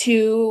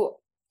to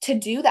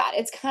do that.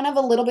 It's kind of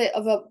a little bit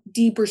of a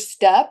deeper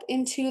step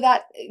into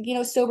that,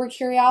 sober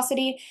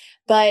curiosity.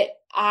 But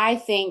I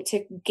think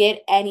to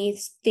get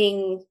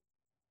anything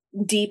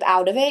deep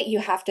out of it, you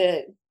have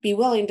to be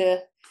willing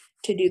to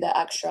do the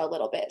extra a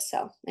little bit.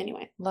 So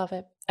anyway. Love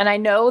it. And I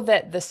know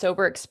that the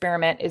sober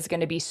experiment is going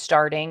to be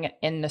starting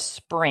in the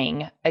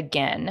spring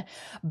again.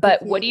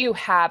 But what do Mhm. you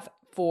have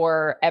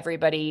for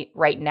everybody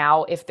right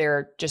now if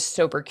they're just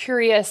sober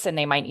curious and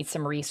they might need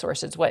some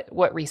resources?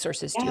 What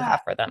resources do you Yeah.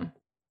 have for them?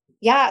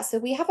 Yeah, so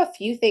we have a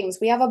few things.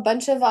 We have a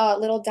bunch of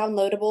little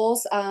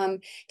downloadables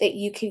that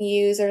you can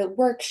use, or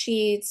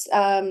worksheets,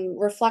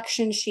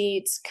 reflection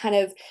sheets, kind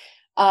of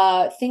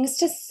things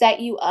to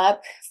set you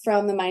up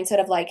from the mindset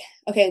of like,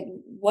 okay,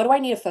 what do I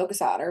need to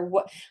focus on, or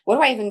what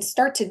do I even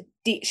start to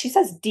she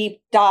says deep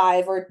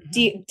dive or Mhm.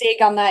 deep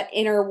dig on that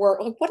inner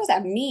work. Like, what does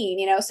that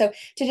mean? So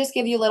to just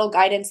give you a little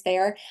guidance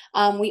there.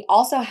 We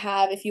also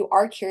have, if you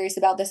are curious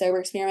about this sober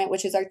experiment,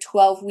 which is our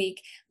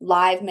 12-week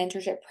live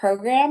mentorship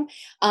program.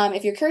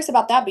 If you're curious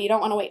about that, but you don't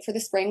want to wait for the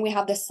spring, we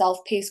have the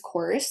self-paced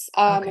course,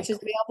 Okay, which is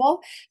cool.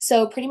 available.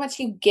 So pretty much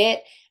you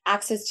get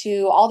access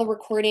to all the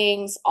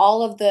recordings,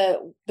 all of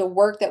the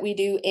work that we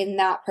do in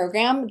that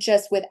program,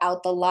 just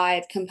without the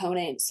live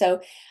component.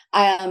 So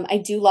I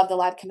do love the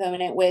live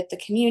component with the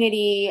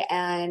community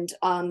and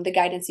the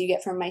guidance you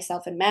get from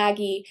myself and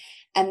Maggie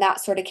and that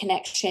sort of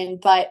connection.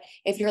 But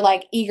if you're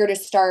like eager to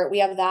start, we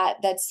have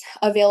that's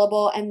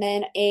available. And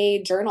then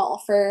a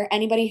journal for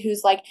anybody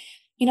who's like,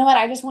 you know what,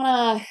 I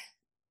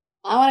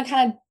want to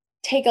kind of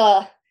take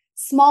a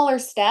smaller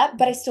step,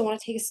 but I still want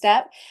to take a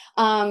step.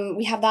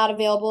 We have that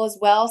available as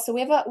well. So we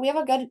have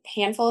a good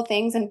handful of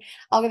things, and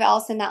I'll give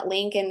Allison that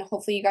link, and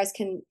hopefully you guys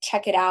can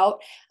check it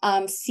out.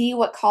 See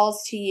what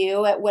calls to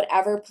you at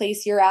whatever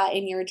place you're at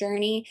in your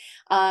journey.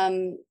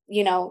 I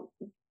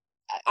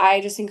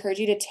just encourage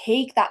you to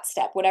take that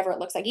step, whatever it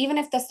looks like. Even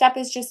if the step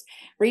is just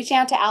reaching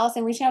out to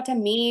Allison, reaching out to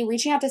me,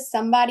 reaching out to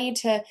somebody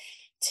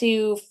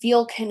to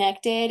feel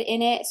connected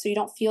in it, so you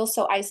don't feel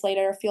so isolated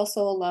or feel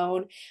so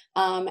alone.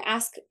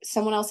 Ask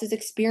someone else's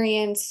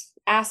experience.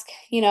 Ask,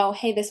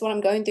 hey, this is what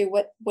I'm going through.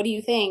 What do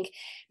you think?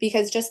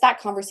 Because just that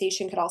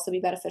conversation could also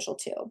be beneficial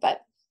too.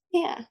 But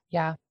yeah.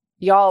 Yeah.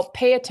 Y'all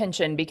pay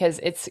attention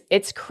because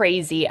it's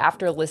crazy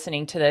after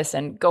listening to this,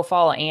 and go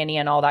follow Annie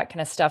and all that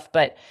kind of stuff.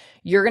 But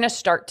you're going to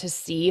start to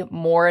see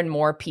more and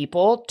more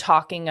people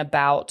talking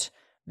about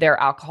their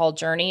alcohol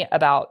journey,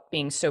 about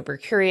being sober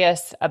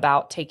curious,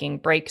 about taking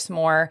breaks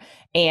more,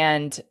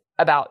 and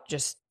about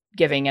just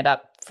giving it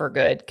up for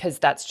good. Because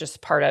that's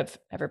just part of,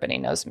 everybody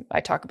knows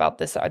I talk about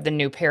this, the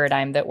new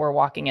paradigm that we're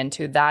walking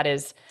into. That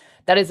is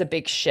a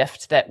big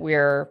shift that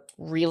we're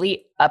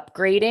really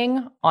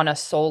upgrading on a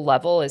soul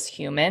level as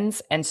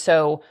humans. And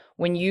so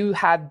when you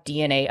have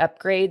DNA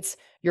upgrades,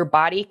 your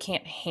body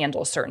can't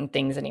handle certain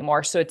things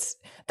anymore. So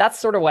that's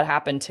sort of what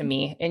happened to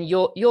me. And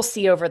you'll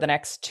see over the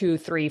next 2,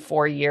 3,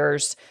 4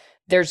 years,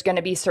 there's going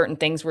to be certain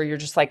things where you're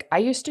just like, I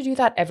used to do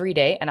that every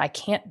day and I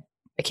can't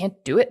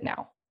do it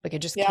now. Like I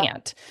just Yeah.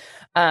 can't.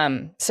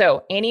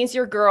 So Annie's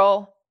your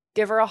girl.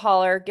 Give her a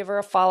holler, give her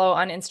a follow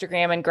on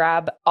Instagram, and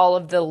grab all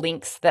of the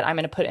links that I'm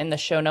going to put in the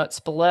show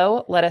notes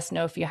below. Let us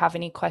know if you have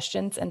any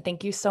questions. And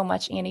thank you so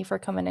much, Annie, for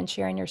coming and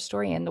sharing your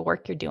story and the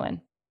work you're doing.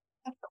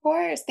 Of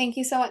course. Thank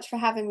you so much for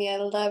having me. I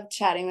love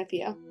chatting with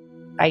you.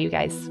 Bye, you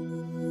guys.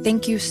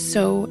 Thank you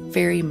so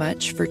very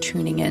much for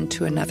tuning in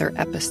to another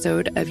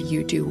episode of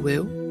You Do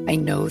Woo. I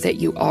know that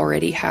you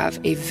already have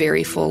a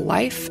very full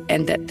life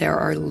and that there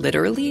are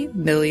literally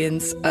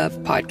millions of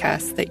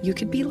podcasts that you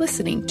could be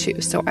listening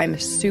to. So I'm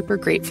super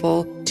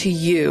grateful to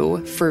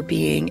you for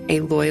being a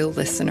loyal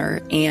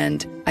listener,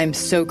 and I'm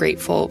so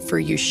grateful for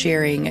you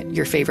sharing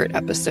your favorite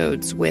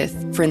episodes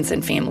with friends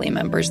and family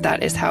members.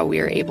 That is how we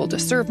are able to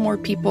serve more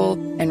people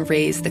and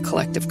raise the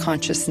collective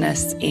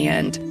consciousness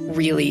and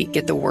really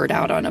get the word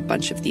out on a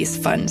bunch of these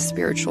fun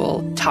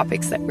spiritual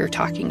topics that we're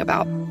talking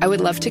about. I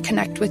would love to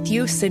connect with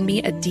you. Send me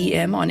a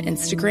DM on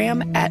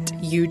Instagram at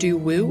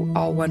youdowoo,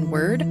 all one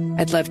word.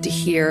 I'd love to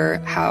hear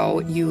how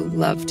you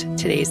loved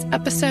today's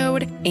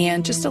episode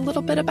and just a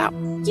little bit about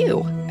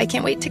you. I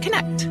can't wait to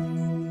connect.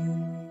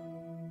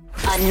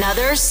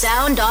 Another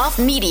Sound Off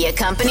Media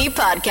Company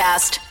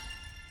podcast.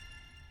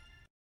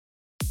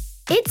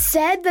 It's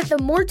said that the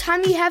more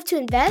time you have to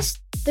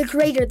invest, the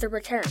greater the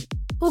return.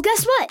 Well,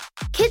 guess what?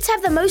 Kids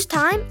have the most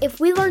time if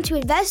we learn to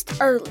invest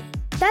early.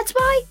 That's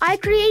why I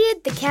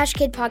created the Cash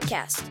Kid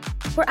podcast,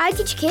 where I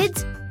teach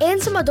kids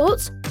and some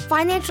adults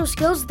financial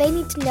skills they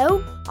need to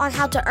know on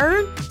how to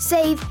earn,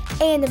 save,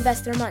 and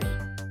invest their money.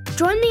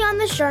 Join me on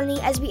this journey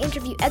as we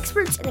interview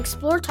experts and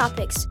explore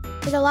topics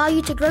that allow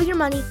you to grow your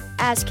money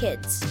as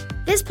kids.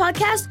 This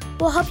podcast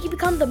will help you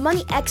become the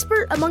money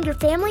expert among your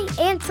family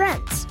and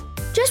friends.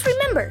 Just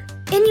remember,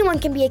 anyone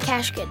can be a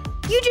cash kid.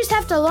 You just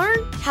have to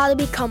learn how to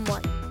become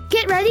one.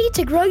 Get ready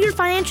to grow your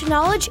financial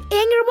knowledge and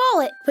your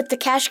wallet with the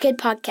Cash Kid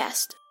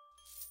podcast.